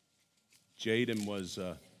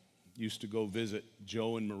 Jaden used to go visit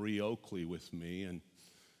Joe and Marie Oakley with me, and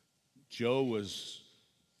Joe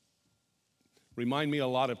remind me a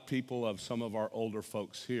lot of people of some of our older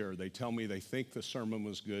folks here. They tell me they think the sermon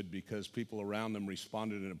was good because people around them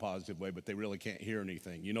responded in a positive way, but they really can't hear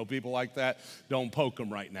anything. You know people like that? Don't poke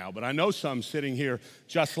them right now. But I know some sitting here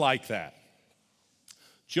just like that.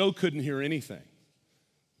 Joe couldn't hear anything,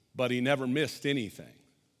 but he never missed anything.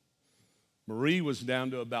 Marie was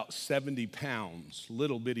down to about 70 pounds,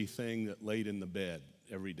 little bitty thing that laid in the bed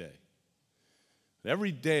every day.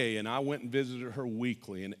 Every day, and I went and visited her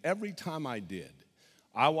weekly, and every time I did,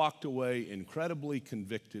 I walked away incredibly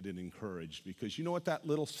convicted and encouraged, because you know what that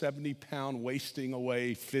little 70-pound wasting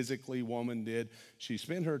away physically woman did? She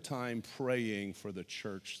spent her time praying for the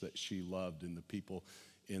church that she loved and the people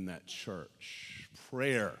in that church.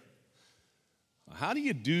 Prayer. How do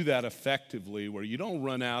you do that effectively where you don't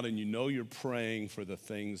run out and you know you're praying for the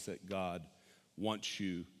things that God wants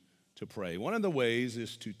you to pray? One of the ways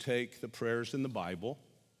is to take the prayers in the Bible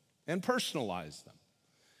and personalize them.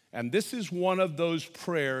 And this is one of those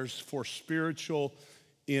prayers for spiritual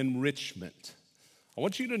enrichment. I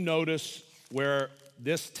want you to notice where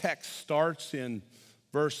this text starts in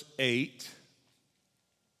verse 8.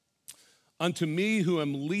 Unto me who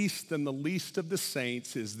am least than the least of the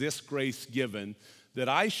saints is this grace given, that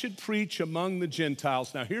I should preach among the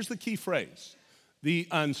Gentiles. Now here's the key phrase: the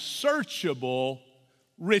unsearchable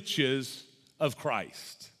riches of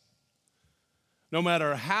Christ. No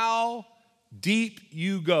matter how deep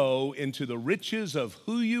you go into the riches of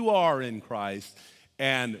who you are in Christ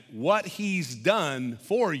and what he's done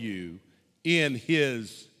for you in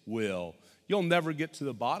his will, you'll never get to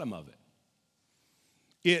the bottom of it.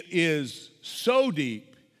 It is so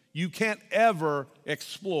deep, you can't ever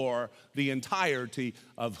explore the entirety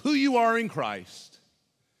of who you are in Christ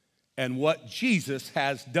and what Jesus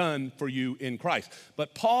has done for you in Christ.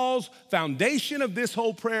 But Paul's foundation of this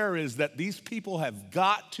whole prayer is that these people have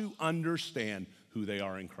got to understand who they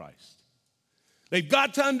are in Christ. They've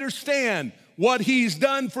got to understand what he's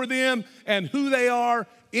done for them and who they are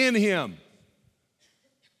in him.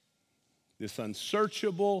 This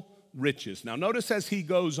unsearchable riches. Now notice as he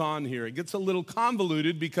goes on here, it gets a little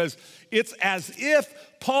convoluted because it's as if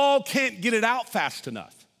Paul can't get it out fast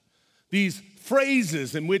enough. These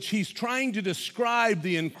phrases in which he's trying to describe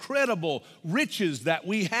the incredible riches that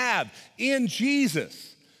we have in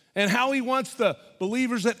Jesus and how he wants the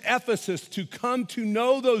believers at Ephesus to come to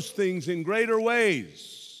know those things in greater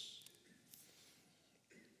ways.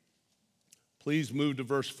 Please move to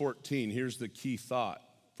verse 14. Here's the key thought.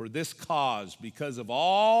 For this cause, because of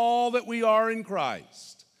all that we are in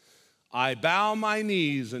Christ, I bow my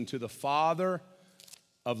knees unto the Father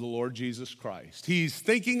of the Lord Jesus Christ. He's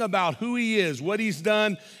thinking about who he is, what he's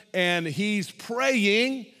done, and he's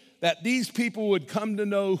praying that these people would come to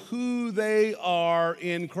know who they are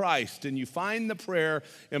in Christ. And you find the prayer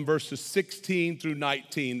in verses 16 through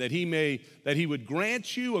 19, that he would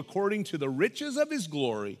grant you according to the riches of his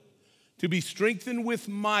glory to be strengthened with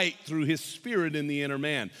might through his Spirit in the inner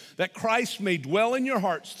man, that Christ may dwell in your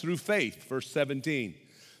hearts through faith, verse 17,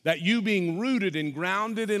 that you being rooted and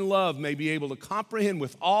grounded in love may be able to comprehend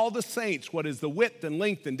with all the saints what is the width and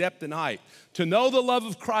length and depth and height, to know the love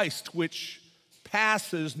of Christ which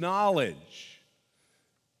passes knowledge,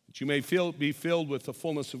 that you may be filled with the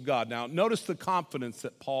fullness of God. Now notice the confidence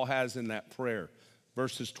that Paul has in that prayer,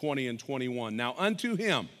 verses 20 and 21. Now unto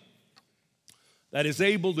him that is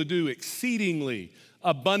able to do exceedingly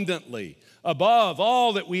abundantly, above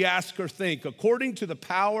all that we ask or think, according to the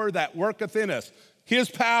power that worketh in us. His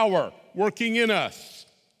power working in us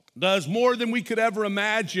does more than we could ever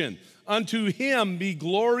imagine. Unto him be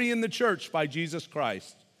glory in the church by Jesus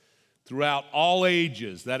Christ throughout all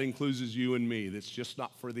ages. That includes you and me. That's just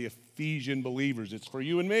not for the Ephesian believers. It's for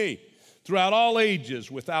you and me. Throughout all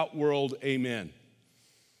ages, without world, amen.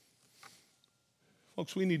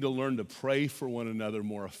 Folks, we need to learn to pray for one another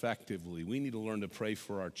more effectively. We need to learn to pray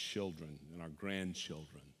for our children and our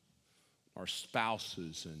grandchildren, our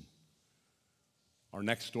spouses and our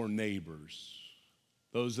next door neighbors,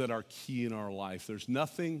 those that are key in our life. There's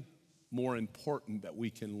nothing more important that we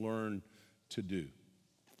can learn to do.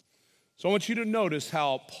 So I want you to notice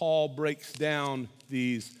how Paul breaks down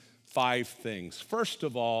these 5 things. First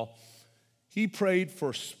of all, he prayed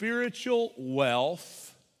for spiritual wealth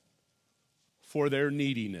for their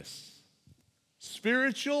neediness.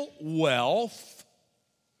 Spiritual wealth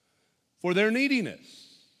for their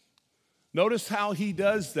neediness. Notice how he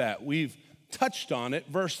does that. We've touched on it.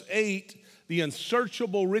 Verse 8, the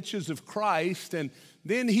unsearchable riches of Christ, and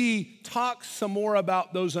then he talks some more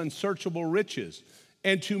about those unsearchable riches.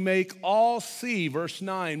 And to make all see, verse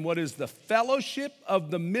 9, what is the fellowship of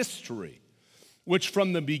the mystery which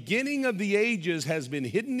from the beginning of the ages has been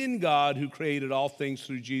hidden in God who created all things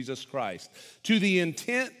through Jesus Christ, to the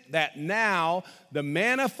intent that now the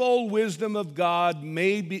manifold wisdom of God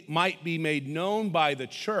might be made known by the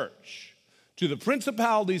church to the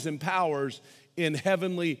principalities and powers in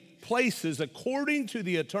heavenly places according to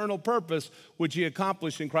the eternal purpose which he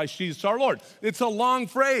accomplished in Christ Jesus our Lord. It's a long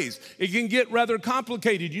phrase. It can get rather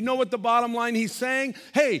complicated. You know what the bottom line he's saying?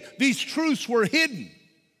 Hey, these truths were hidden.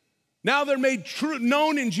 Now they're made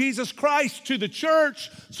known in Jesus Christ to the church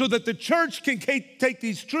so that the church can take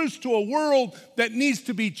these truths to a world that needs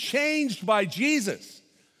to be changed by Jesus.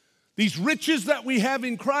 These riches that we have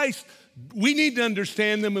in Christ, we need to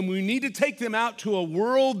understand them, and we need to take them out to a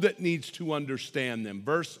world that needs to understand them.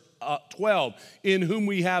 Verse 12, in whom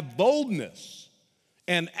we have boldness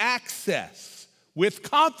and access with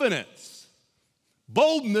confidence.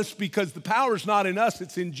 Boldness because the power is not in us,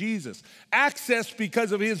 it's in Jesus. Access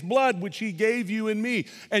because of his blood, which he gave you and me.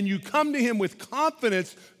 And you come to him with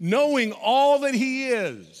confidence, knowing all that he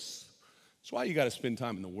is. That's why you got to spend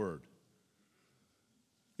time in the Word.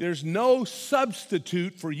 There's no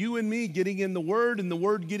substitute for you and me getting in the Word and the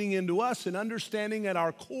Word getting into us and understanding at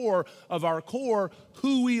our core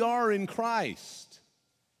who we are in Christ.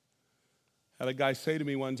 I had a guy say to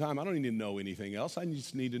me one time, I don't need to know anything else. I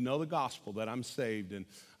just need to know the gospel, that I'm saved. And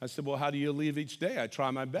I said, well, how do you live each day? I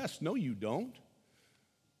try my best. No, you don't.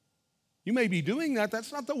 You may be doing that.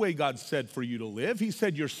 That's not the way God said for you to live. He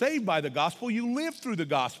said you're saved by the gospel. You live through the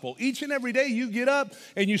gospel. Each and every day you get up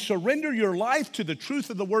and you surrender your life to the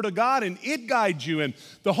truth of the Word of God, and it guides you, and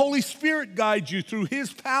the Holy Spirit guides you through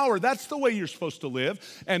his power. That's the way you're supposed to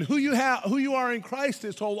live. And who you are in Christ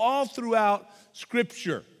is told all throughout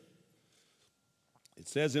Scripture. It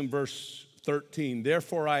says in verse 13,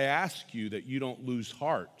 therefore I ask you that you don't lose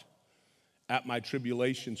heart at my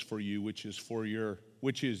tribulations for you, which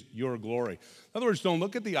is your glory. In other words, don't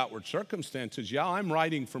look at the outward circumstances. Yeah, I'm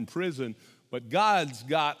writing from prison, but God's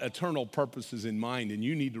got eternal purposes in mind, and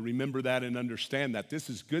you need to remember that and understand that. This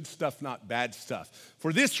is good stuff, not bad stuff.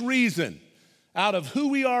 For this reason, out of who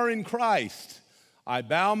we are in Christ, I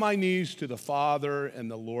bow my knees to the Father and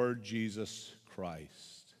the Lord Jesus Christ.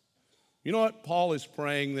 You know what Paul is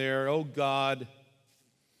praying there? Oh God,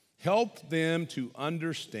 help them to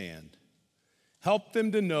understand. Help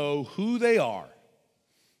them to know who they are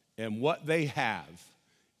and what they have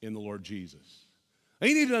in the Lord Jesus.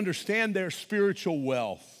 They need to understand their spiritual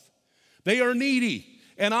wealth. They are needy,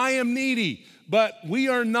 and I am needy, but we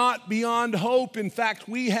are not beyond hope. In fact,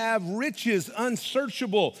 we have riches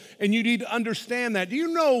unsearchable, and you need to understand that. Do you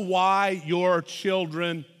know why your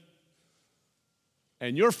children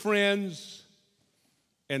and your friends,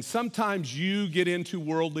 and sometimes you get into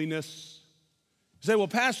worldliness? You say, well,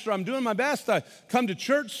 Pastor, I'm doing my best. I come to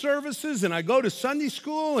church services and I go to Sunday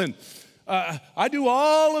school and I do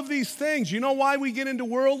all of these things. You know why we get into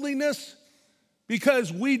worldliness?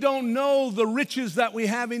 Because we don't know the riches that we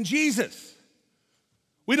have in Jesus.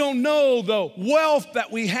 We don't know the wealth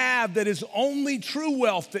that we have that is only true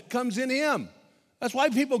wealth that comes in him. That's why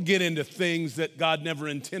people get into things that God never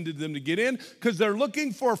intended them to get in, because they're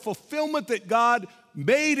looking for a fulfillment that God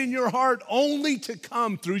made in your heart only to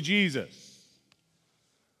come through Jesus.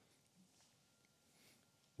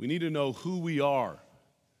 We need to know who we are,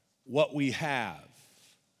 what we have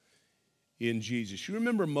in Jesus. You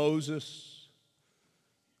remember Moses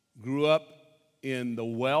grew up in the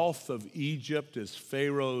wealth of Egypt as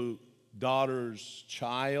Pharaoh's daughter's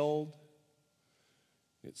child.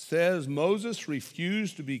 It says Moses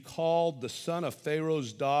refused to be called the son of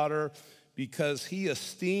Pharaoh's daughter because he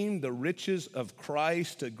esteemed the riches of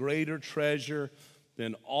Christ a greater treasure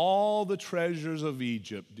than all the treasures of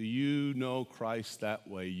Egypt. Do you know Christ that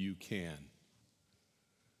way? You can.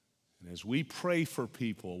 And as we pray for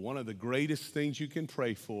people, one of the greatest things you can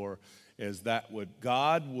pray for is that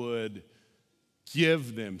God would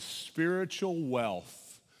give them spiritual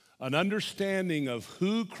wealth, an understanding of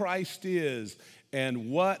who Christ is and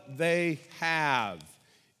what they have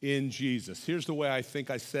in Jesus. Here's the way I think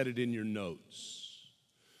I said it in your notes.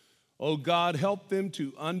 Oh God, help them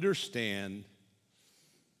to understand.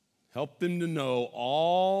 Help them to know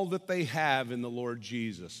all that they have in the Lord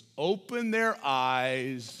Jesus. Open their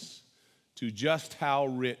eyes to just how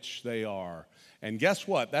rich they are. And guess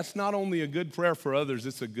what? That's not only a good prayer for others,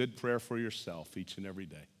 it's a good prayer for yourself each and every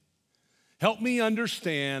day. Help me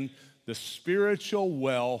understand the spiritual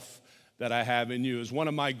wealth that I have in you. As one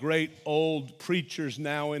of my great old preachers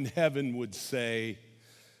now in heaven would say,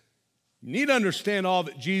 you need to understand all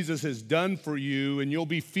that Jesus has done for you, and you'll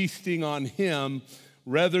be feasting on him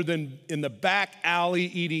rather than in the back alley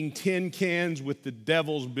eating tin cans with the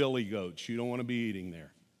devil's billy goats. You don't want to be eating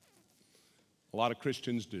there. A lot of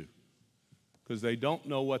Christians do, because they don't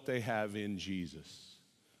know what they have in Jesus.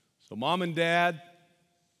 So mom and dad,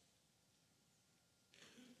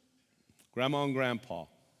 grandma and grandpa,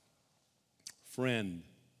 friend,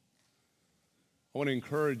 I want to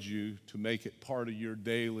encourage you to make it part of your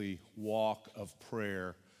daily walk of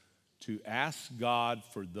prayer to ask God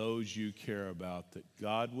for those you care about, that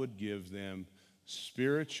God would give them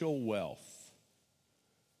spiritual wealth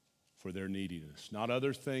for their neediness, not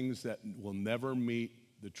other things that will never meet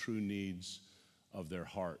the true needs of their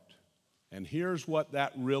heart. And here's what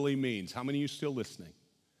that really means. How many of you still listening?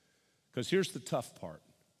 Because here's the tough part.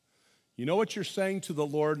 You know what you're saying to the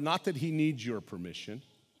Lord? Not that he needs your permission,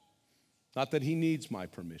 not that he needs my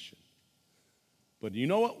permission. But you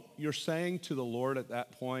know what you're saying to the Lord at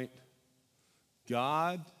that point?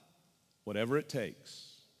 God, whatever it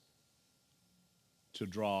takes to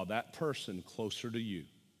draw that person closer to you,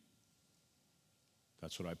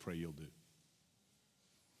 that's what I pray you'll do.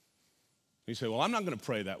 You say, well, I'm not going to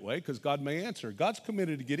pray that way because God may answer. God's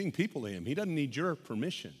committed to getting people to him. He doesn't need your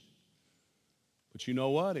permission. But you know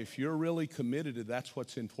what? If you're really committed to that's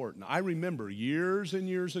what's important. I remember years and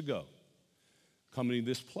years ago coming to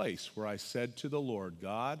this place where I said to the Lord,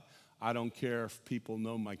 God, I don't care if people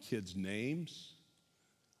know my kids' names.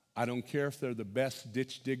 I don't care if they're the best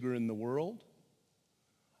ditch digger in the world.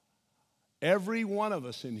 Every one of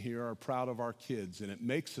us in here are proud of our kids, and it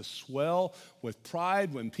makes us swell with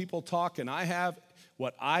pride when people talk, and I have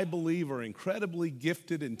what I believe are incredibly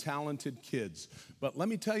gifted and talented kids. But let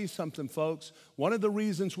me tell you something, folks. One of the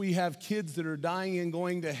reasons we have kids that are dying and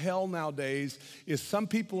going to hell nowadays is some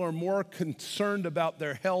people are more concerned about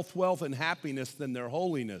their health, wealth, and happiness than their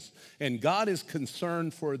holiness. And God is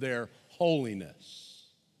concerned for their holiness.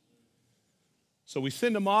 So we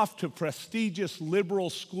send them off to prestigious liberal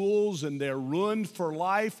schools, and they're ruined for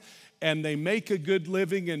life, and they make a good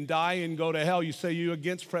living and die and go to hell. You say, you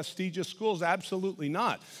against prestigious schools? Absolutely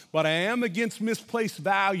not. But I am against misplaced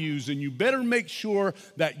values, and you better make sure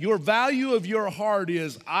that your value of your heart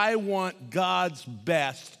is, I want God's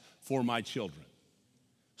best for my children.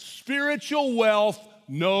 Spiritual wealth,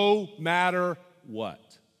 no matter what.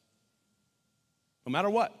 No matter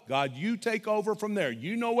what. God, you take over from there.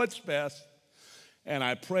 You know what's best. And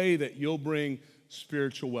I pray that you'll bring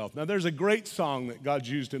spiritual wealth. Now, there's a great song that God's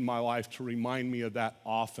used in my life to remind me of that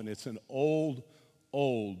often. It's an old,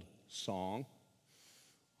 old song.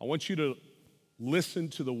 I want you to listen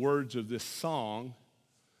to the words of this song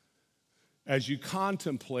as you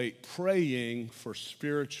contemplate praying for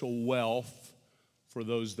spiritual wealth for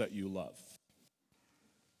those that you love.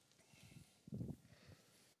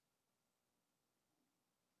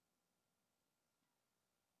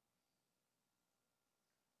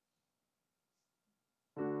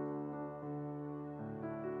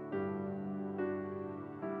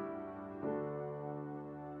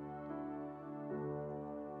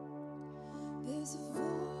 There's a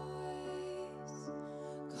voice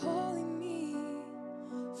calling me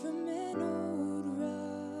from an old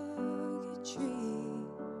rugged tree,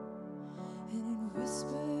 and it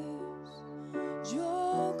whispers,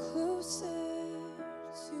 draw closer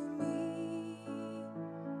to me.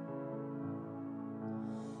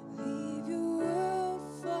 Leave your world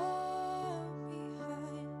far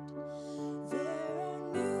behind. There are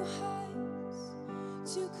new heights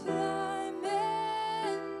to climb.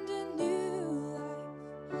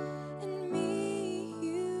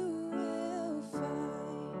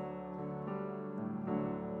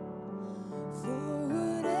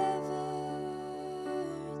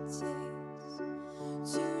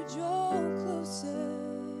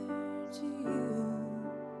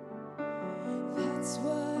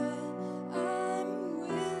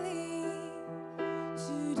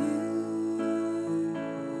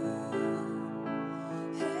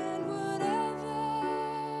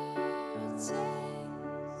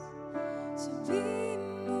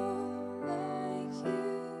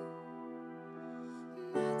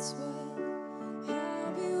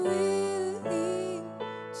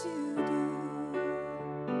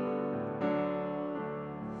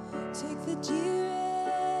 Take the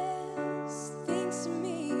dearest things to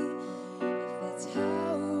me, if that's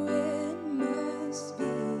how it must be,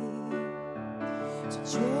 to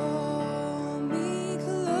draw me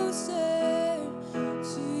closer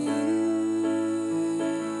to you.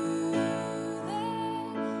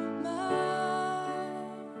 Let my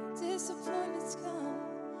disappointments come,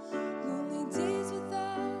 lonely days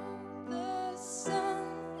without the sun,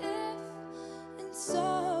 if in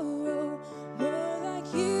sorrow more like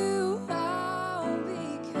you.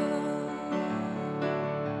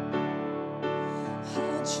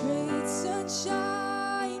 Trade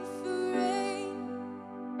sunshine for rain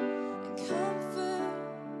and comfort.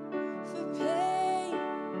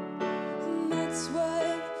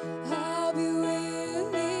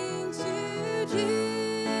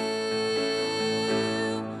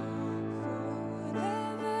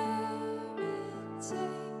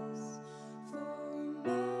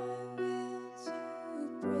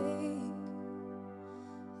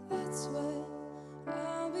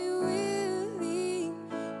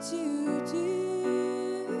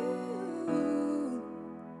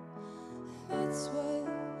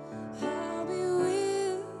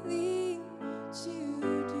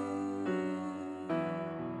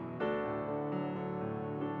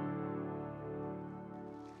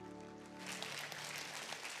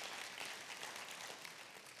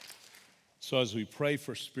 So as we pray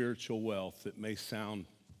for spiritual wealth, it may sound,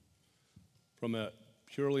 from a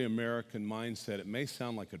purely American mindset, it may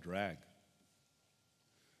sound like a drag.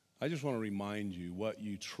 I just want to remind you what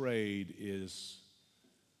you trade is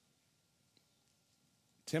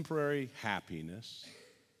temporary happiness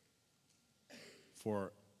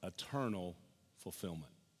for eternal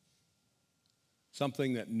fulfillment.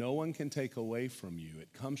 Something that no one can take away from you.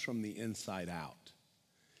 It comes from the inside out.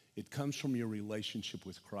 It comes from your relationship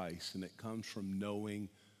with Christ, and it comes from knowing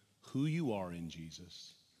who you are in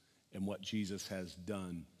Jesus and what Jesus has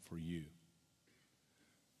done for you.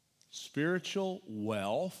 Spiritual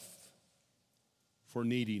wealth for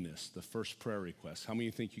neediness, the first prayer request. How many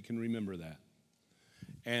of you think you can remember that?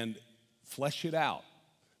 And flesh it out,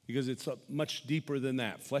 because it's much deeper than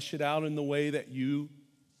that. Flesh it out in the way that you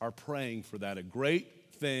are praying for that. A great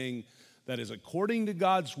thing that is according to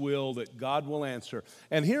God's will that God will answer.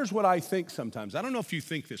 And here's what I think sometimes. I don't know if you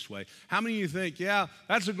think this way. How many of you think, yeah,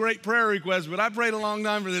 that's a great prayer request, but I prayed a long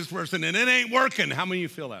time for this person and it ain't working? How many of you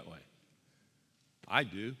feel that way? I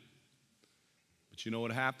do. But you know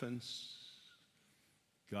what happens?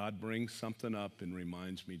 God brings something up and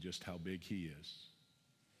reminds me just how big he is.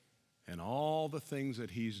 And all the things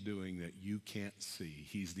that he's doing that you can't see.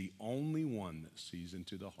 He's the only one that sees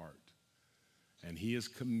into the heart. And he is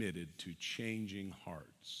committed to changing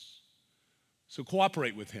hearts. So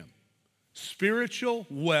cooperate with him. Spiritual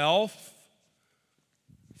wealth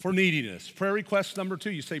for neediness. Prayer request number 2.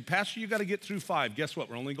 You say, Pastor, you got to get through 5. Guess what?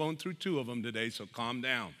 We're only going through 2 of them today, so calm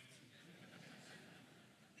down.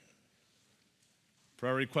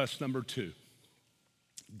 Prayer request number 2.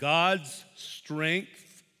 God's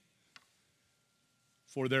strength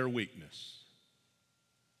for their weakness.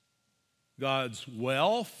 God's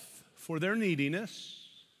wealth for their neediness.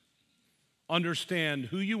 Understand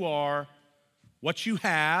who you are, what you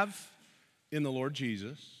have in the Lord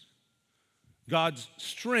Jesus. God's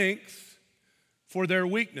strength for their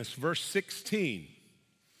weakness. Verse 16.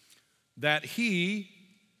 That he,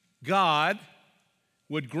 God,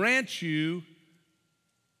 would grant you,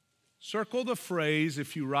 circle the phrase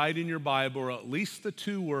if you write in your Bible, or at least the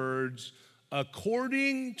 2 words,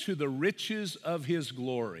 according to the riches of his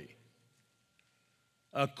glory.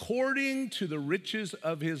 According to the riches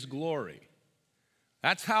of his glory.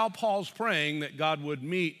 That's how Paul's praying that God would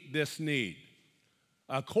meet this need.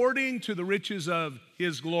 According to the riches of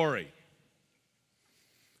his glory.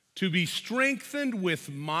 To be strengthened with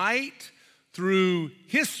might through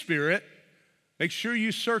his Spirit. Make sure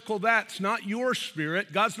you circle that. It's not your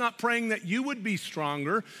spirit. God's not praying that you would be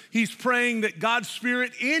stronger. He's praying that God's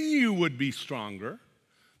Spirit in you would be stronger.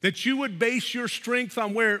 That you would base your strength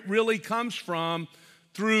on where it really comes from,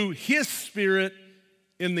 through his Spirit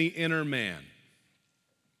in the inner man.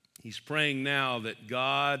 He's praying now that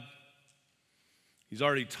God, he's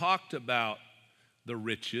already talked about the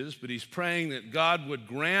riches, but he's praying that God would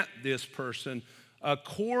grant this person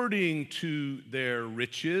according to their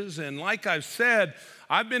riches. And like I've said,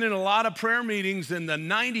 I've been in a lot of prayer meetings, and the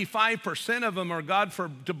 95% of them are God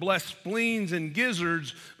to bless spleens and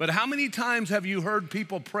gizzards. But how many times have you heard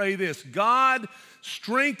people pray this? God,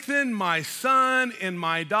 strengthen my son and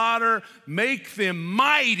my daughter. Make them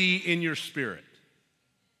mighty in your Spirit.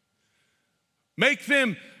 Make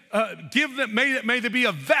them, give them, may there be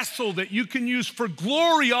a vessel that you can use for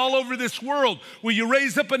glory all over this world. Will you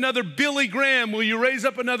raise up another Billy Graham? Will you raise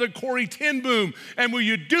up another Corrie ten Boom? And will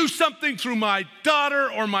you do something through my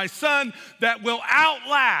daughter or my son that will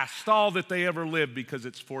outlast all that they ever lived, because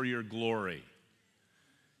it's for your glory?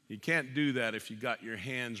 You can't do that if you got your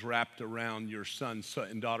hands wrapped around your son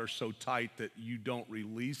and daughter so tight that you don't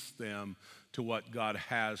release them to what God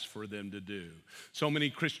has for them to do. So many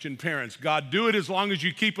Christian parents, God, do it as long as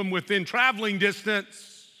you keep them within traveling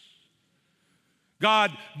distance.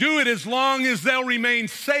 God, do it as long as they'll remain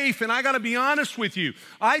safe. And I got to be honest with you,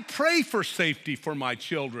 I pray for safety for my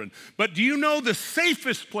children. But do you know the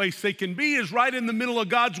safest place they can be is right in the middle of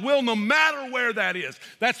God's will, no matter where that is.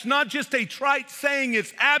 That's not just a trite saying,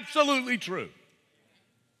 it's absolutely true.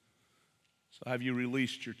 So have you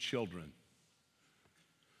released your children?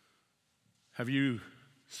 Have you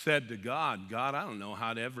said to God, God, I don't know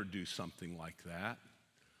how to ever do something like that.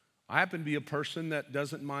 I happen to be a person that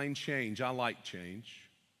doesn't mind change. I like change.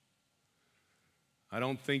 I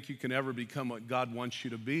don't think you can ever become what God wants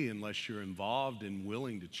you to be unless you're involved and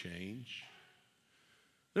willing to change.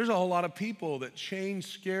 There's a whole lot of people that change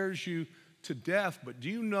scares you to death, but do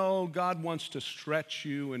you know God wants to stretch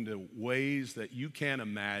you into ways that you can't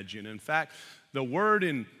imagine? In fact, the word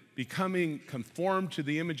in becoming conformed to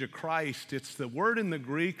the image of Christ, it's the word in the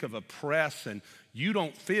Greek of a press, and you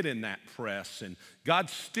don't fit in that press. And God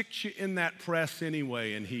sticks you in that press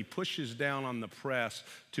anyway, and he pushes down on the press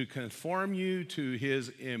to conform you to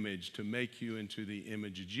his image, to make you into the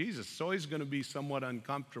image of Jesus. It's always going to be somewhat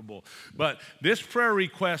uncomfortable. But this prayer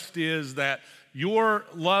request is that your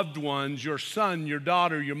loved ones, your son, your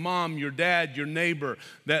daughter, your mom, your dad, your neighbor,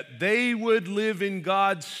 that they would live in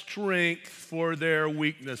God's strength for their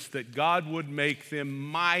weakness, that God would make them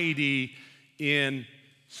mighty in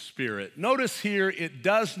spirit. Notice here, it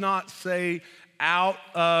does not say out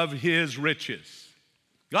of his riches.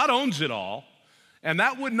 God owns it all, and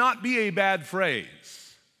that would not be a bad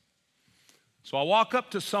phrase. So I walk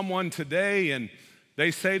up to someone today and they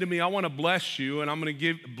say to me, I want to bless you, and I'm going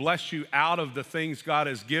to bless you out of the things God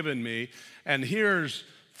has given me, and here's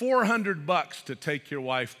 $400 to take your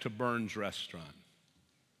wife to Burns Restaurant.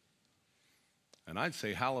 And I'd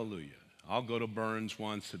say, hallelujah. I'll go to Burns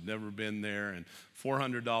once, have never been there, and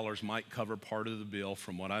 $400 might cover part of the bill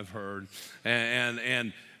from what I've heard.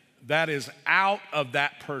 And that is out of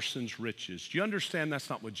that person's riches. Do you understand that's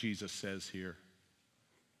not what Jesus says here?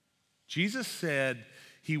 Jesus said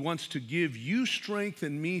he wants to give you strength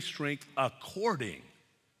and me strength according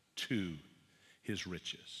to his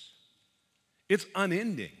riches. It's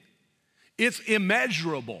unending. It's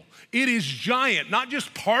immeasurable. It is giant, not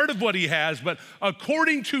just part of what he has, but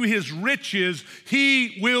according to his riches,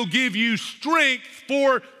 he will give you strength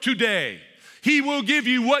for today. He will give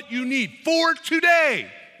you what you need for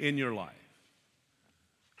today in your life.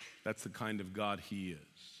 That's the kind of God he is.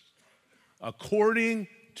 According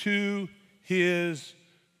to his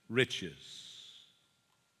riches.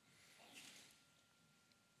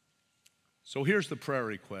 So here's the prayer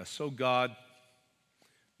request. So God,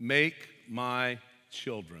 make my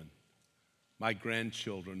children, my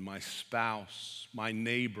grandchildren, my spouse, my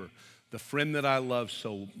neighbor, the friend that I love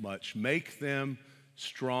so much, make them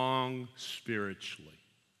strong spiritually.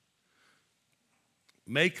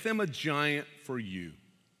 Make them a giant for you.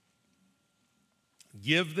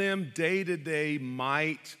 Give them day-to-day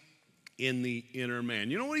might in the inner man.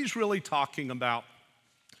 You know what he's really talking about?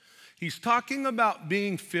 He's talking about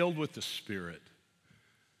being filled with the Spirit.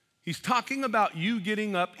 He's talking about you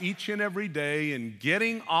getting up each and every day and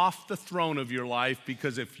getting off the throne of your life,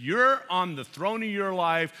 because if you're on the throne of your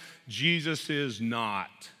life, Jesus is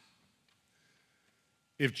not.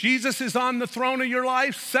 If Jesus is on the throne of your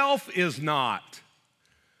life, self is not.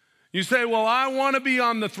 You say, well, I want to be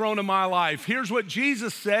on the throne of my life. Here's what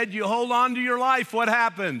Jesus said. You hold on to your life, what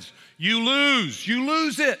happens? You lose. You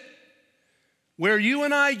lose it. Where you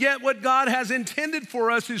and I get what God has intended for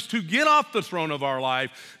us is to get off the throne of our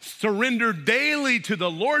life, surrender daily to the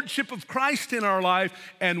lordship of Christ in our life,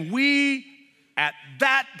 and we, at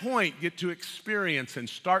that point, get to experience and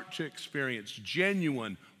start to experience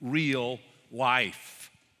genuine, real life.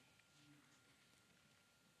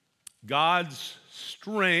 God's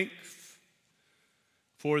strength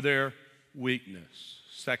for their weakness.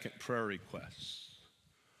 Second prayer request.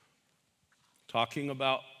 Talking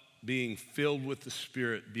about being filled with the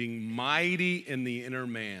Spirit, being mighty in the inner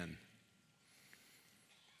man.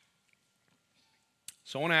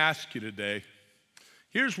 So I want to ask you today,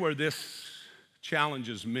 here's where this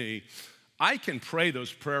challenges me. I can pray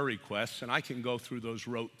those prayer requests and I can go through those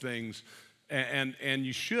rote things, and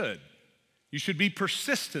you should. You should be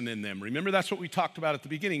persistent in them. Remember, that's what we talked about at the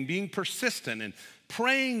beginning, being persistent and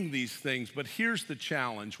praying these things. But here's the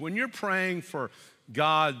challenge. When you're praying for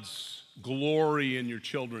God's glory in your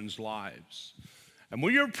children's lives, and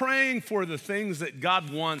when you're praying for the things that God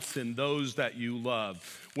wants in those that you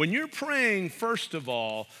love, when you're praying, first of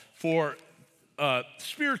all, for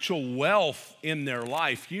spiritual wealth in their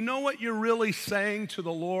life, you know what you're really saying to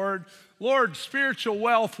the Lord? Lord, spiritual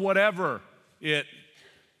wealth, whatever it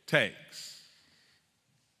takes.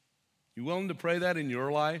 You willing to pray that in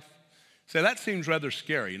your life? Say, that seems rather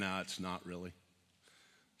scary. No, it's not really.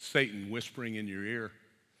 Satan whispering in your ear.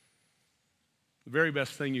 The very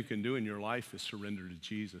best thing you can do in your life is surrender to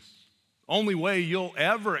Jesus. Only way you'll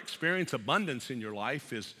ever experience abundance in your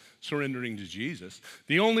life is surrendering to Jesus.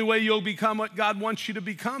 The only way you'll become what God wants you to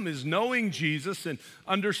become is knowing Jesus and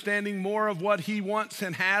understanding more of what he wants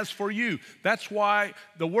and has for you. That's why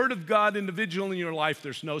the Word of God individual in your life,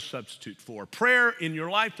 there's no substitute for. Prayer in your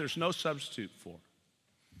life, there's no substitute for.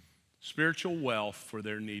 Spiritual wealth for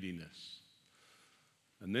their neediness.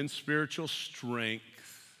 And then spiritual strength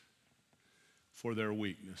for their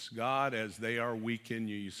weakness. God, as they are weak in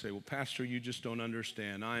you, you say, well, Pastor, you just don't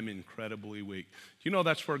understand. I'm incredibly weak. Do you know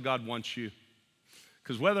that's where God wants you?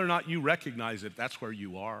 Because whether or not you recognize it, that's where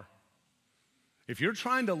you are. If you're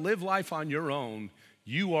trying to live life on your own,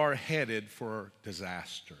 you are headed for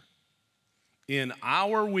disaster. In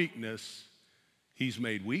our weakness, he's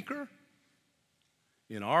made weaker.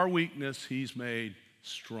 In our weakness, he's made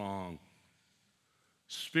strong.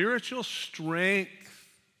 Spiritual strength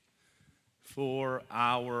for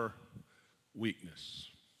our weakness.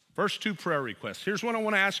 First two prayer requests. Here's what I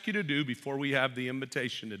want to ask you to do before we have the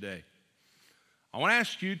invitation today. I want to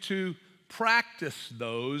ask you to practice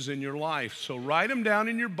those in your life. So write them down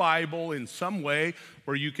in your Bible in some way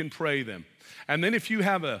where you can pray them. And then if you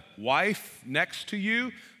have a wife next to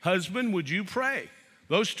you, husband, would you pray?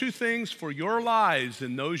 Those two things for your lives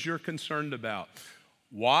and those you're concerned about.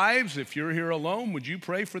 Wives, if you're here alone, would you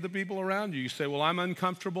pray for the people around you? You say, well, I'm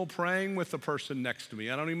uncomfortable praying with the person next to me.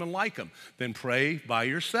 I don't even like them. Then pray by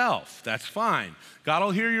yourself. That's fine. God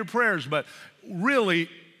will hear your prayers. But really,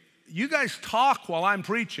 you guys talk while I'm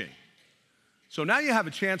preaching. So now you have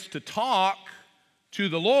a chance to talk to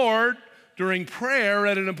the Lord during prayer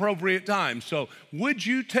at an appropriate time. So would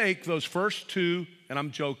you take those first two, and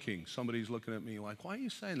I'm joking. Somebody's looking at me like, why are you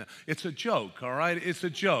saying that? It's a joke, all right? It's a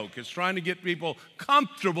joke. It's trying to get people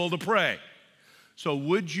comfortable to pray. So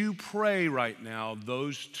would you pray right now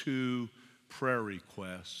those two prayer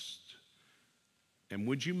requests? And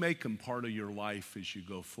would you make them part of your life as you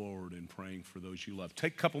go forward in praying for those you love?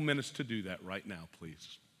 Take a couple minutes to do that right now,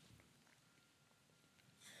 please.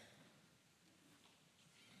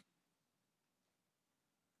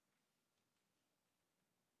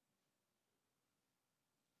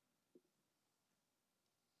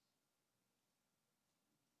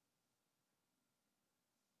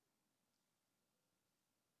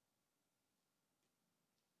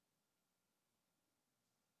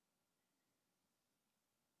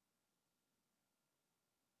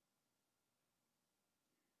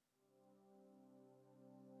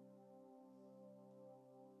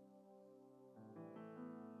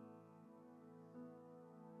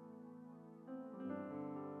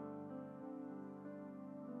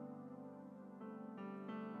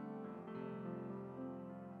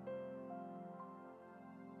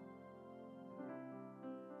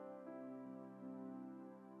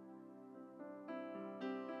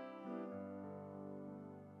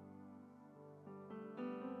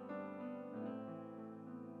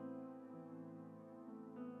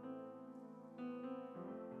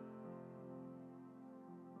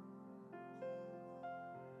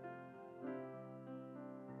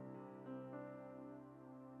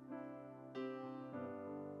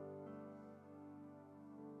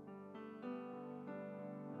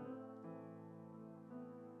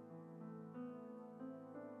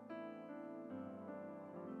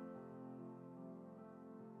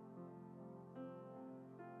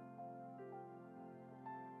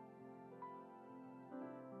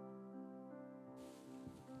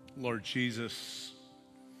 Lord Jesus,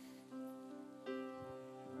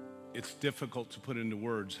 it's difficult to put into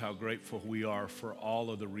words how grateful we are for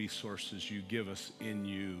all of the resources you give us in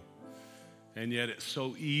you. And yet it's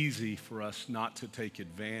so easy for us not to take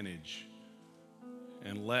advantage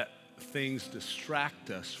and let things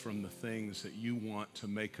distract us from the things that you want to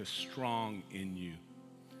make us strong in you.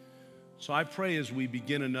 So I pray as we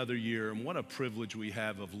begin another year, and what a privilege we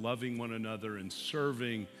have of loving one another and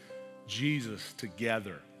serving Jesus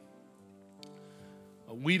together.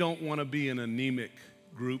 We don't want to be an anemic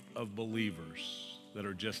group of believers that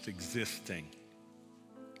are just existing.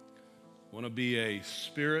 We want to be a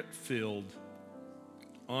spirit-filled,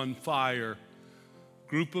 on fire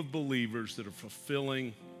group of believers that are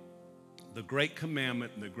fulfilling the great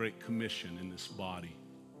commandment and the great commission in this body.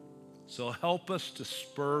 So help us to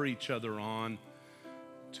spur each other on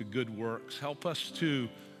to good works. Help us to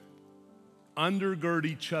undergird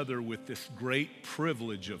each other with this great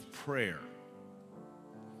privilege of prayer.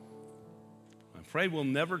 I pray we'll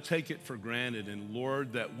never take it for granted, and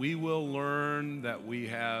Lord, that we will learn that we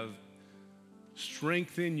have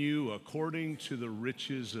strength in you according to the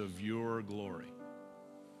riches of your glory.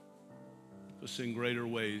 Help us in greater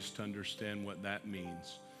ways to understand what that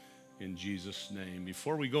means in Jesus' name.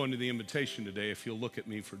 Before we go into the invitation today, if you'll look at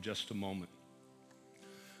me for just a moment.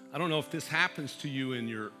 I don't know if this happens to you in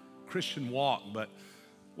your Christian walk, but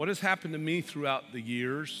what has happened to me throughout the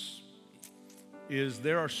years is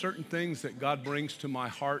there are certain things that God brings to my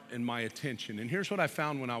heart and my attention. And here's what I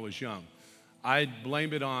found when I was young. I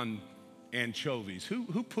blamed it on anchovies.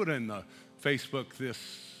 Who put in the Facebook this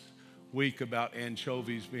week about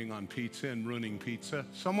anchovies being on pizza and ruining pizza?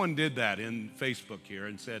 Someone did that in Facebook here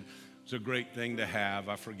and said it's a great thing to have.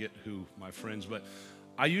 I forget who, my friends, but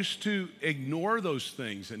I used to ignore those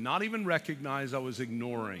things and not even recognize I was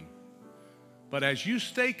ignoring. But as you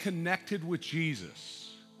stay connected with Jesus,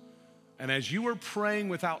 And as you are praying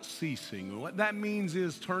without ceasing, what that means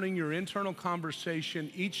is turning your internal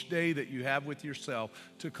conversation each day that you have with yourself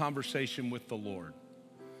to conversation with the Lord.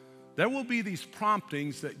 There will be these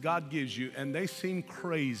promptings that God gives you, and they seem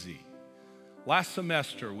crazy. Last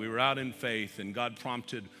semester, we were out in faith, and God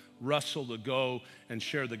prompted Russell to go and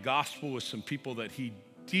share the gospel with some people that he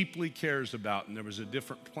deeply cares about, and there was a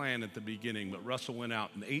different plan at the beginning, but Russell went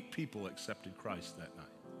out, and 8 people accepted Christ that night.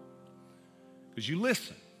 Because you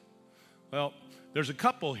listen. Well, there's a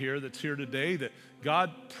couple here that's here today that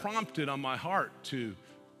God prompted on my heart to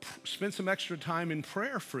spend some extra time in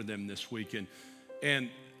prayer for them this week, and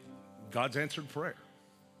God's answered prayer.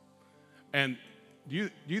 And do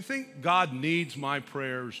you think God needs my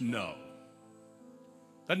prayers? No.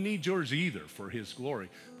 Doesn't need yours either for his glory.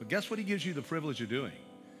 But guess what he gives you the privilege of doing?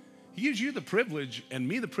 He gives you the privilege, and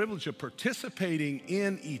me the privilege, of participating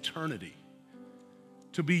in eternity.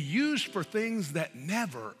 To be used for things that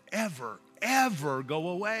never, ever, ever go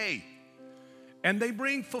away. And they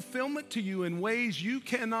bring fulfillment to you in ways you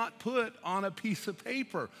cannot put on a piece of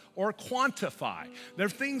paper or quantify. They're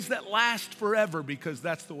things that last forever because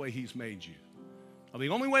that's the way he's made you. Now, the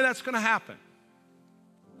only way that's going to happen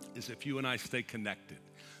is if you and I stay connected.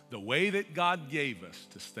 The way that God gave us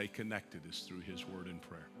to stay connected is through his word and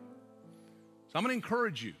prayer. So I'm going to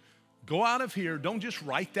encourage you, go out of here, don't just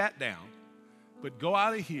write that down, but go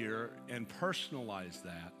out of here and personalize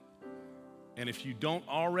that. And if you don't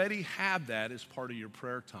already have that as part of your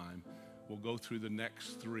prayer time, we'll go through the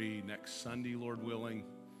next 3 next Sunday, Lord willing,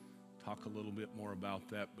 talk a little bit more about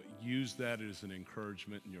that, but use that as an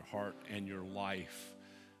encouragement in your heart and your life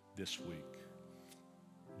this week.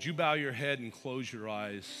 Would you bow your head and close your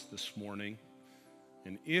eyes this morning?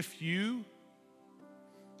 And if you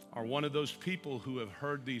are one of those people who have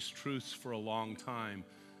heard these truths for a long time,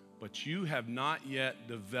 but you have not yet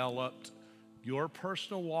developed your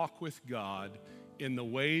personal walk with God in the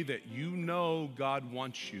way that you know God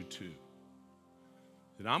wants you to,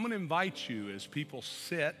 then I'm going to invite you, as people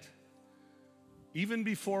sit, even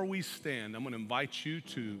before we stand, I'm going to invite you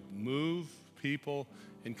to move people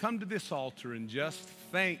and come to this altar and just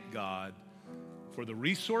thank God for the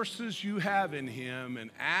resources you have in him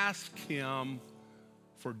and ask him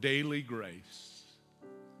for daily grace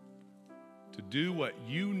to do what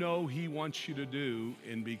you know he wants you to do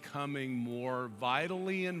in becoming more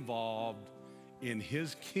vitally involved in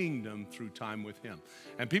his kingdom through time with him.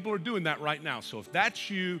 And people are doing that right now. So if that's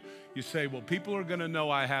you, you say, well, people are going to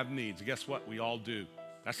know I have needs. Guess what? We all do.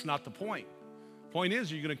 That's not the point. Point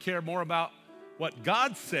is, you're going to care more about what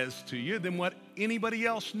God says to you than what anybody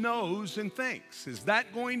else knows and thinks. Is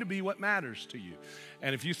that going to be what matters to you?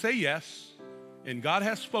 And if you say yes, and God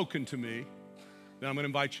has spoken to me, then I'm going to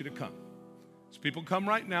invite you to come. As people come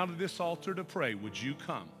right now to this altar to pray, would you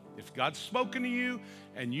come? If God's spoken to you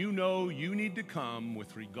and you know you need to come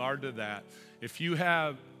with regard to that, if you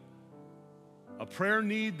have a prayer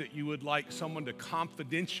need that you would like someone to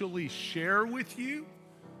confidentially share with you,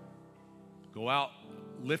 go out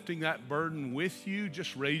lifting that burden with you,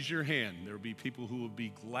 just raise your hand. There will be people who will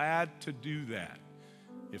be glad to do that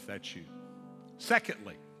if that's you.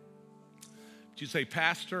 Secondly, you say,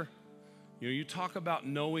 Pastor, you talk about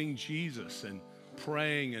knowing Jesus and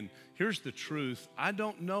praying, and here's the truth. I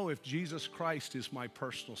don't know if Jesus Christ is my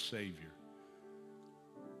personal Savior.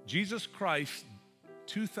 Jesus Christ,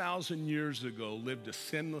 2,000 years ago, lived a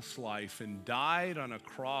sinless life and died on a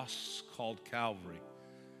cross called Calvary.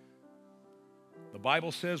 The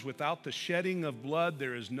Bible says, without the shedding of blood,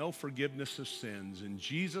 there is no forgiveness of sins, and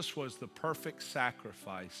Jesus was the perfect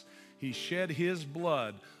sacrifice. He shed his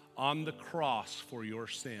blood on the cross for your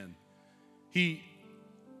sin. He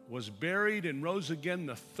was buried and rose again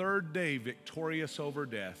the 3rd day, victorious over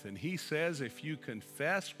death. And he says, if you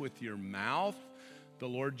confess with your mouth the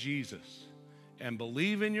Lord Jesus and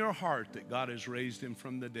believe in your heart that God has raised him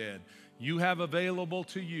from the dead, you have available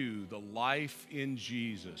to you the life in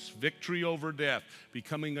Jesus, victory over death,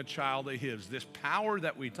 becoming a child of his. This power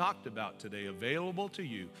that we talked about today, available to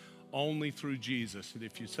you only through Jesus. And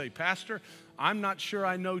if you say, Pastor, I'm not sure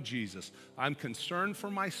I know Jesus. I'm concerned for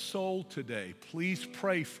my soul today. Please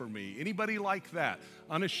pray for me. Anybody like that?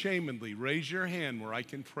 Unashamedly, raise your hand where I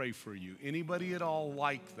can pray for you. Anybody at all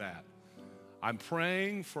like that? I'm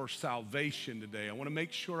praying for salvation today. I want to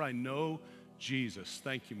make sure I know Jesus.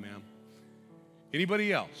 Thank you, ma'am.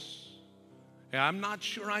 Anybody else? Hey, I'm not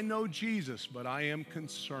sure I know Jesus, but I am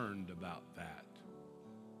concerned about that.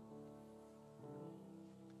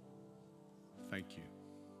 Thank you.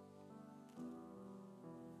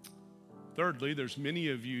 Thirdly, there's many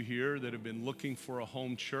of you here that have been looking for a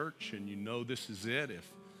home church, and you know this is it. If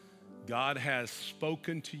God has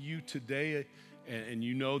spoken to you today and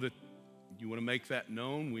you know that you want to make that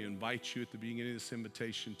known, we invite you at the beginning of this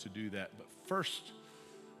invitation to do that. But first,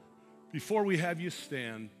 before we have you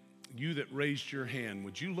stand, you that raised your hand,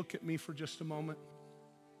 would you look at me for just a moment?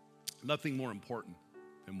 Nothing more important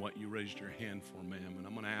than what you raised your hand for, ma'am. And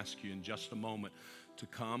I'm going to ask you in just a moment to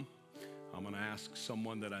come. I'm going to ask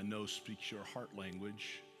someone that I know speaks your heart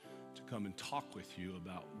language to come and talk with you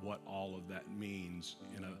about what all of that means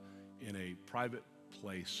in a private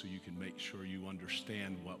place, so you can make sure you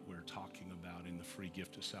understand what we're talking about in the free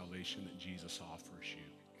gift of salvation that Jesus offers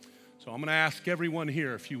you. So I'm going to ask everyone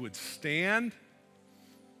here if you would stand,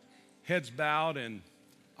 heads bowed and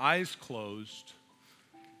eyes closed.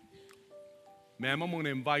 Ma'am, I'm going to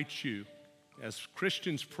invite you, as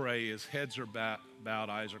Christians pray, as heads are bowed,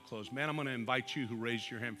 eyes are closed. Man, I'm going to invite you who raised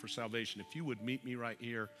your hand for salvation. If you would meet me right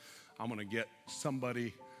here, I'm going to get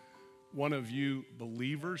somebody, one of you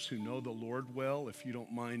believers who know the Lord well, if you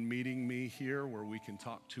don't mind meeting me here where we can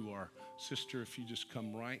talk to our sister, if you just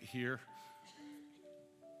come right here.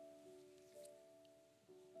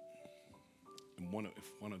 And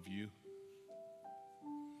if one of you.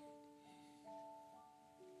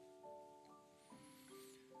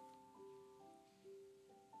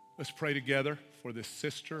 Let's pray together for this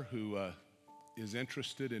sister who is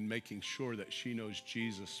interested in making sure that she knows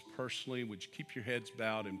Jesus personally. Would you keep your heads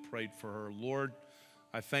bowed and prayed for her? Lord,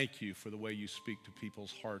 I thank you for the way you speak to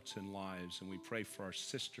people's hearts and lives. And we pray for our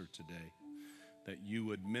sister today, that you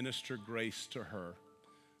would minister grace to her,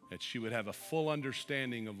 that she would have a full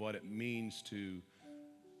understanding of what it means to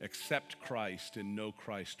accept Christ and know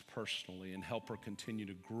Christ personally, and help her continue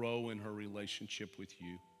to grow in her relationship with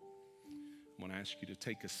you. I'm going to ask you to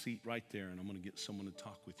take a seat right there, and I'm going to get someone to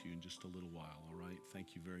talk with you in just a little while, all right?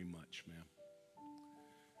 Thank you very much, ma'am.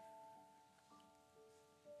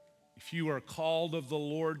 If you are called of the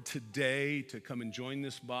Lord today to come and join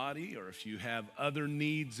this body, or if you have other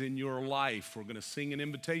needs in your life, we're going to sing an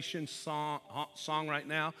invitation song right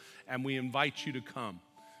now, and we invite you to come.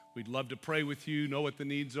 We'd love to pray with you, know what the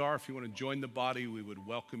needs are. If you want to join the body, we would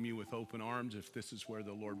welcome you with open arms if this is where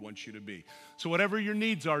the Lord wants you to be. So whatever your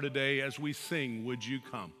needs are today as we sing, would you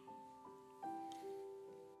come?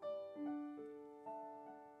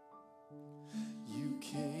 You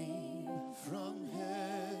came from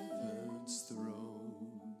heaven's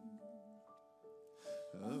throne,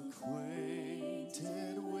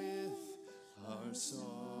 acquainted with our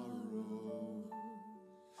sorrow,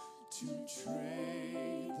 to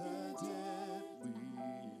trade the debt we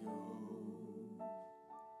owe.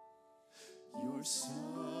 Your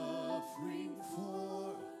suffering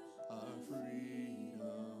for our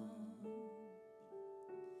freedom.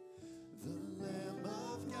 The Lamb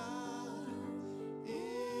of God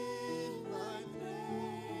in my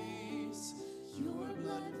place. Your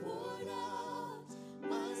blood poured out,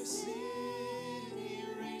 my sin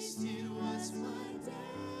erased. It was my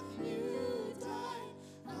death you died.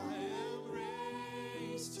 I am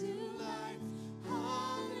raised to life.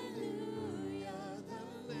 Hallelujah,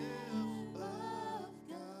 the Lamb of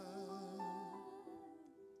God.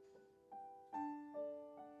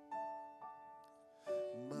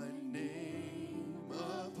 My name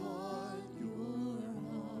upon your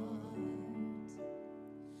heart,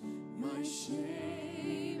 my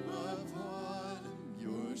shame upon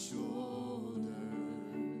your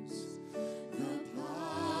shoulders, the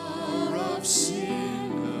power of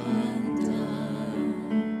sin undone,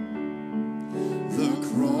 the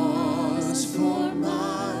cross for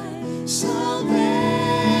my salvation,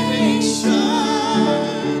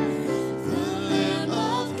 the Lamb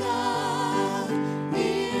of God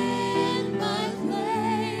in my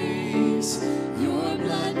place. Your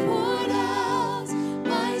blood poured out,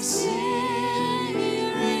 my sin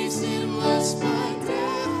erased. It was my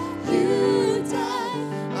death you died.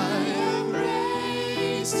 I am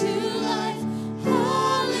raised to life.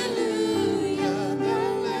 Hallelujah, the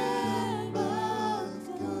Lamb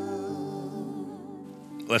of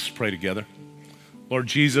God. Let's pray together. Lord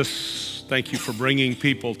Jesus, thank you for bringing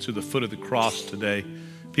people to the foot of the cross today.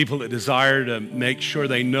 People that desire to make sure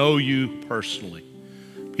they know you personally.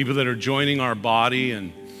 People that are joining our body,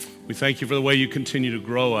 and we thank you for the way you continue to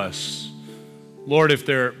grow us. Lord, if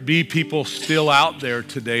there be people still out there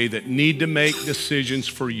today that need to make decisions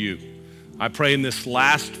for you, I pray in this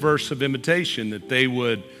last verse of invitation that they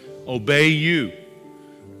would obey you.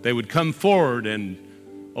 They would come forward and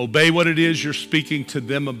obey what it is you're speaking to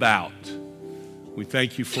them about. We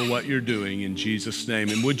thank you for what you're doing in Jesus' name.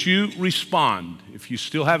 And would you respond? If you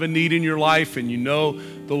still have a need in your life and you know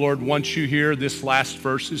the Lord wants you here, this last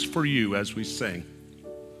verse is for you as we sing.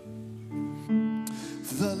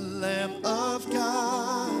 The Lamb of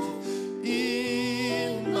God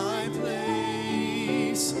in my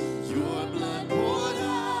place. Your blood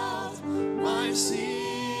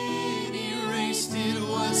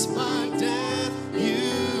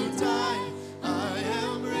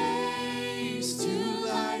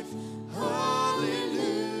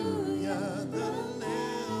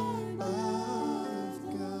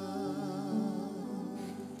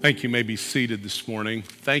Thank you. You may be seated this morning.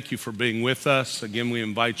 Thank you for being with us. Again, we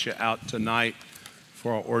invite you out tonight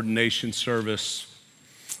for our ordination service.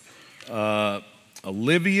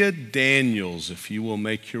 Olivia Daniels, if you will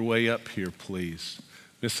make your way up here, please.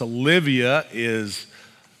 Miss Olivia is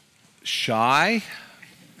shy,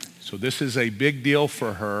 so this is a big deal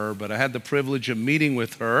for her, but I had the privilege of meeting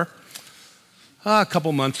with her a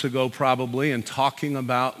couple months ago probably and talking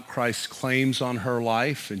about Christ's claims on her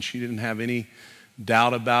life, and she didn't have any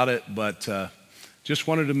doubt about it, but just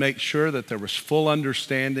wanted to make sure that there was full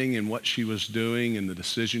understanding in what she was doing and the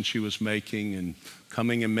decision she was making and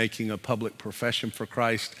coming and making a public profession for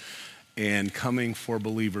Christ and coming for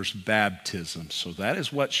believers' baptism. So that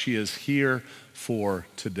is what she is here for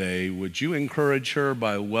today. Would you encourage her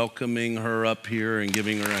by welcoming her up here and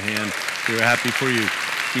giving her a hand? We're happy for you. You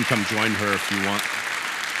can come join her if you want.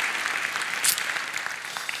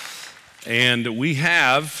 And we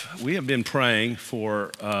have been praying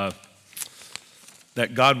for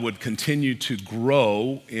that God would continue to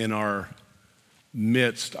grow in our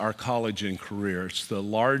midst, our college and career. It's the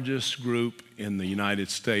largest group in the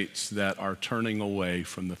United States that are turning away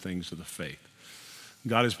from the things of the faith.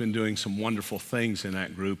 God has been doing some wonderful things in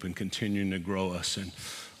that group and continuing to grow us. And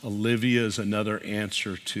Olivia is another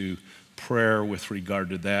answer to prayer with regard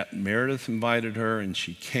to that. Meredith invited her and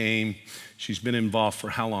she came. She's been involved for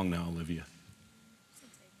how long now, Olivia?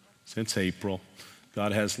 Since April.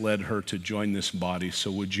 God has led her to join this body.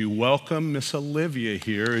 So would you welcome Miss Olivia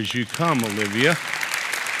here as you come, Olivia?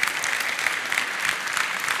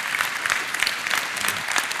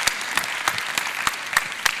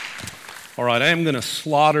 All right, I am going to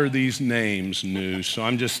slaughter these names, New, so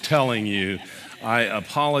I'm just telling you, I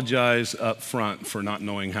apologize up front for not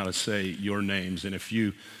knowing how to say your names. And if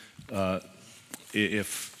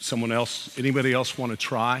anybody else want to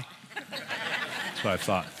try? That's what I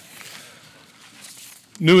thought.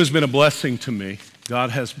 New has been a blessing to me.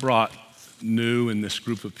 God has brought New and this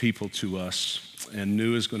group of people to us, and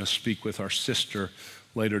New is going to speak with our sister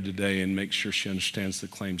later today and make sure she understands the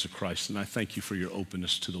claims of Christ. And I thank you for your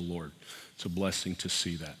openness to the Lord. It's a blessing to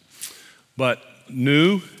see that. But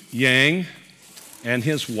New Yang and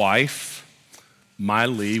his wife, Mai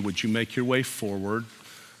Lee, would you make your way forward?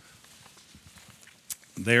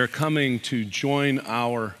 They are coming to join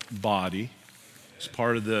our body as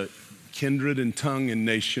part of the kindred and tongue and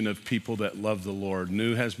nation of people that love the Lord.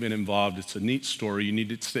 New has been involved. It's a neat story. You need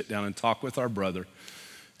to sit down and talk with our brother,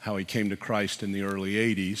 how he came to Christ in the early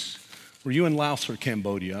 80s. Were you in Laos or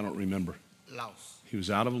Cambodia? I don't remember. Laos. He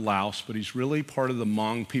was out of Laos, but he's really part of the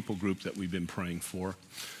Hmong people group that we've been praying for.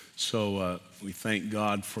 So we thank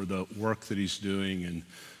God for the work that he's doing, and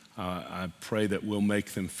I pray that we'll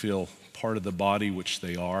make them feel part of the body, which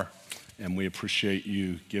they are. And we appreciate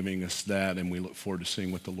you giving us that, and we look forward to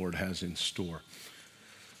seeing what the Lord has in store.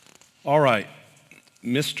 All right,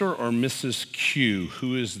 Mr. or Mrs. Q,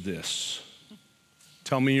 who is this?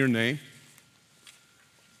 Tell me your name.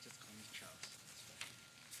 Just call me Charles.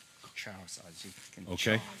 Charles, as you can.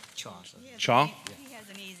 Okay. Charles. Cha? He has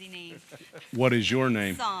an easy name. What is your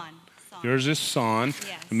name? Son. Yours is Son.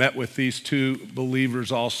 Yes. I met with these two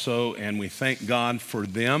believers also, and we thank God for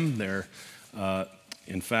them. They're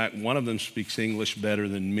in fact, one of them speaks English better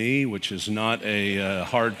than me, which is not a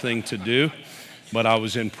hard thing to do, but I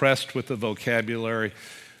was impressed with the vocabulary.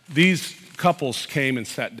 These couples came and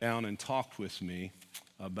sat down and talked with me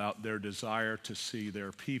about their desire to see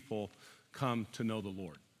their people come to know the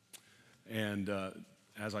Lord. And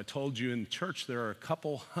as I told you in church, there are a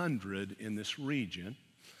couple hundred in this region,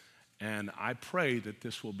 and I pray that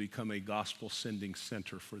this will become a gospel sending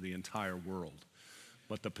center for the entire world.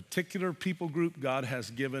 But the particular people group God has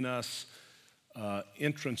given us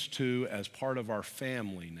entrance to as part of our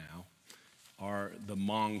family now are the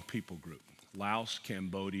Hmong people group. Laos,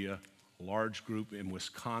 Cambodia, a large group in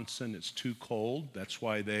Wisconsin. It's too cold. That's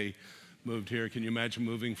why they moved here. Can you imagine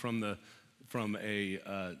moving from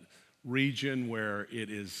a region where it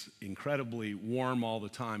is incredibly warm all the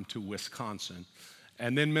time to Wisconsin?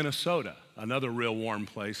 And then Minnesota, another real warm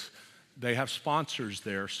place. They have sponsors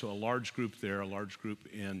there, so a large group there, a large group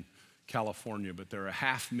in California, but there are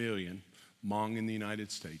 500,000 Hmong in the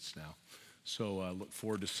United States now. So I look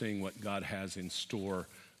forward to seeing what God has in store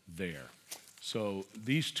there. So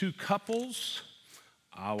these two couples,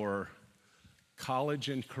 our college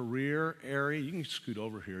and career area, you can scoot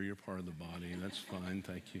over here, you're part of the body, that's fine,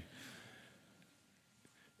 thank you.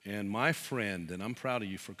 And my friend, and I'm proud of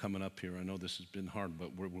you for coming up here. I know this has been hard,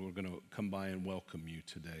 but we're going to come by and welcome you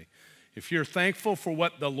today. If you're thankful for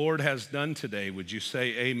what the Lord has done today, would you say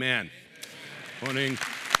amen? Morning.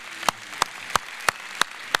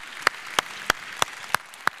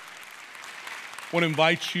 want to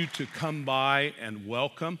invite you to come by and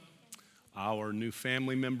welcome our new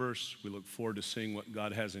family members. We look forward to seeing what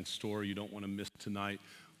God has in store. You don't want to miss tonight.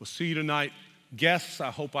 We'll see you tonight. Guests,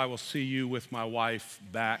 I hope I will see you with my wife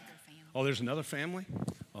back. Oh, there's another family?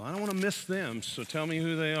 Well, I don't want to miss them, so tell me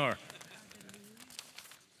who they are.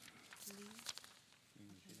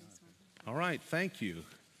 All right, thank you.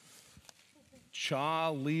 Cha,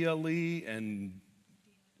 Leah Lee, and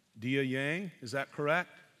Dia Yang, is that correct?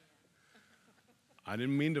 I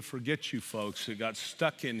didn't mean to forget you folks. It got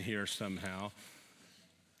stuck in here somehow.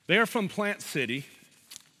 They are from Plant City.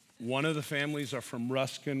 One of the families are from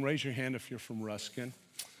Ruskin. Raise your hand if you're from Ruskin.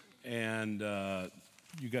 And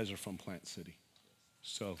you guys are from Plant City.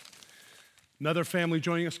 So another family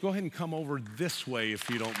joining us. Go ahead and come over this way if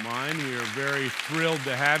you don't mind. We are very thrilled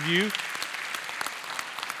to have you.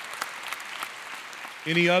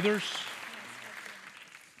 Any others?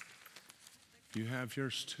 You have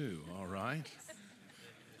yours too, all right.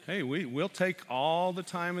 Hey, we'll take all the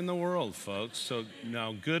time in the world, folks. So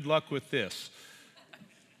now good luck with this.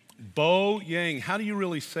 Bo Yang, how do you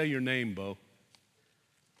really say your name, Bo?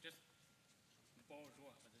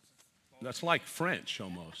 That's like French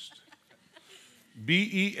almost.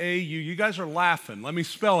 B-E-A-U. You guys are laughing. Let me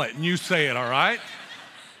spell it and you say it, all right?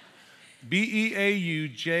 B-E-A-U-J-E-O-I-S.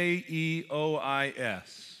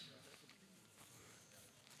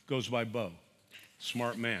 Goes by Bo.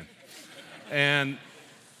 Smart man. And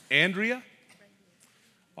Andrea?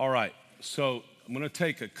 All right. So I'm going to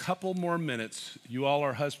take a couple more minutes. You all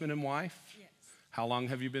are husband and wife? Yes. How long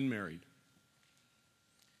have you been married?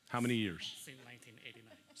 How many years? Since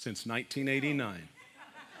 1989. Since 1989.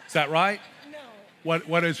 Is that right? No,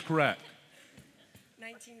 What is correct?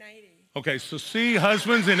 1990. Okay, so see,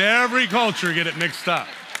 husbands in every culture get it mixed up.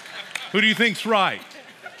 Who do you think's right?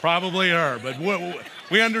 Probably her, but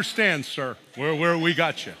we understand, sir. We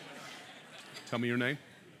got you. Tell me your name.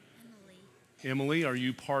 Emily, are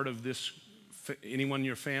you part of this, anyone in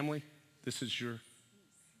your family? This is your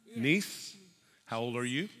niece? How old are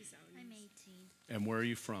you? I'm 18. And where are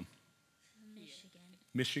you from? Michigan.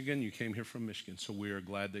 Michigan? You came here from Michigan, so we are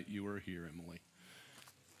glad that you are here, Emily.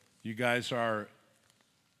 You guys are...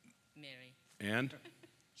 Mary. And?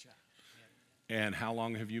 And how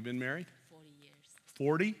long have you been married? 40 years.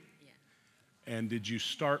 40? Yeah. And did you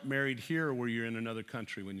start married here or were you in another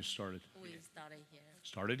country when you started? We started here.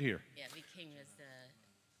 Started here. Yeah, we came as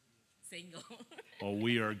single. Well,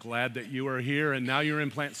 we are glad that you are here and now you're in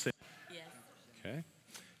Plant City. Yes. Okay.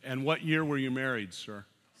 And what year were you married, sir?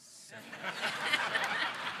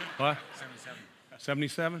 What? 77.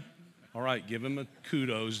 77? All right, give him a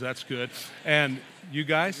kudos. That's good. And you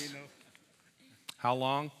guys? How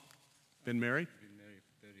long been married? Been married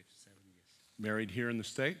 37 years. Married here in the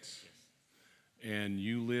States? Yes. And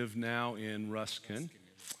you live now in Ruskin.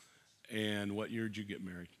 Yes. And what year did you get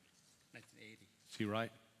married? 1980. Is he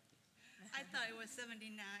right? I thought it was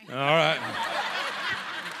 79. All right.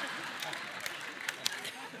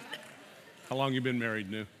 How long you been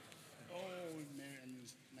married, New? Oh, we married in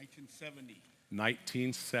 1970.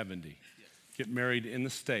 1970. Yes. Get married in the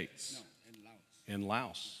States? No, in Laos. In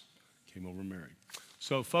Laos. Came over married.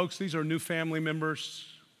 So, folks, these are new family members.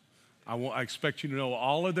 I expect you to know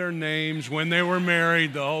all of their names, when they were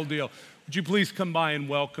married, the whole deal. Would you please come by and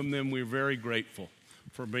welcome them? We're very grateful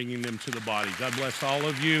for bringing them to the body. God bless all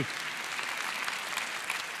of you.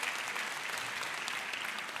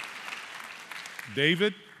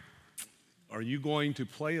 David, are you going to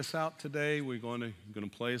play us out today? We're going to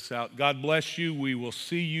play us out. God bless you. We will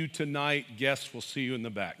see you tonight. Guests will see you in the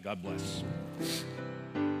back. God bless.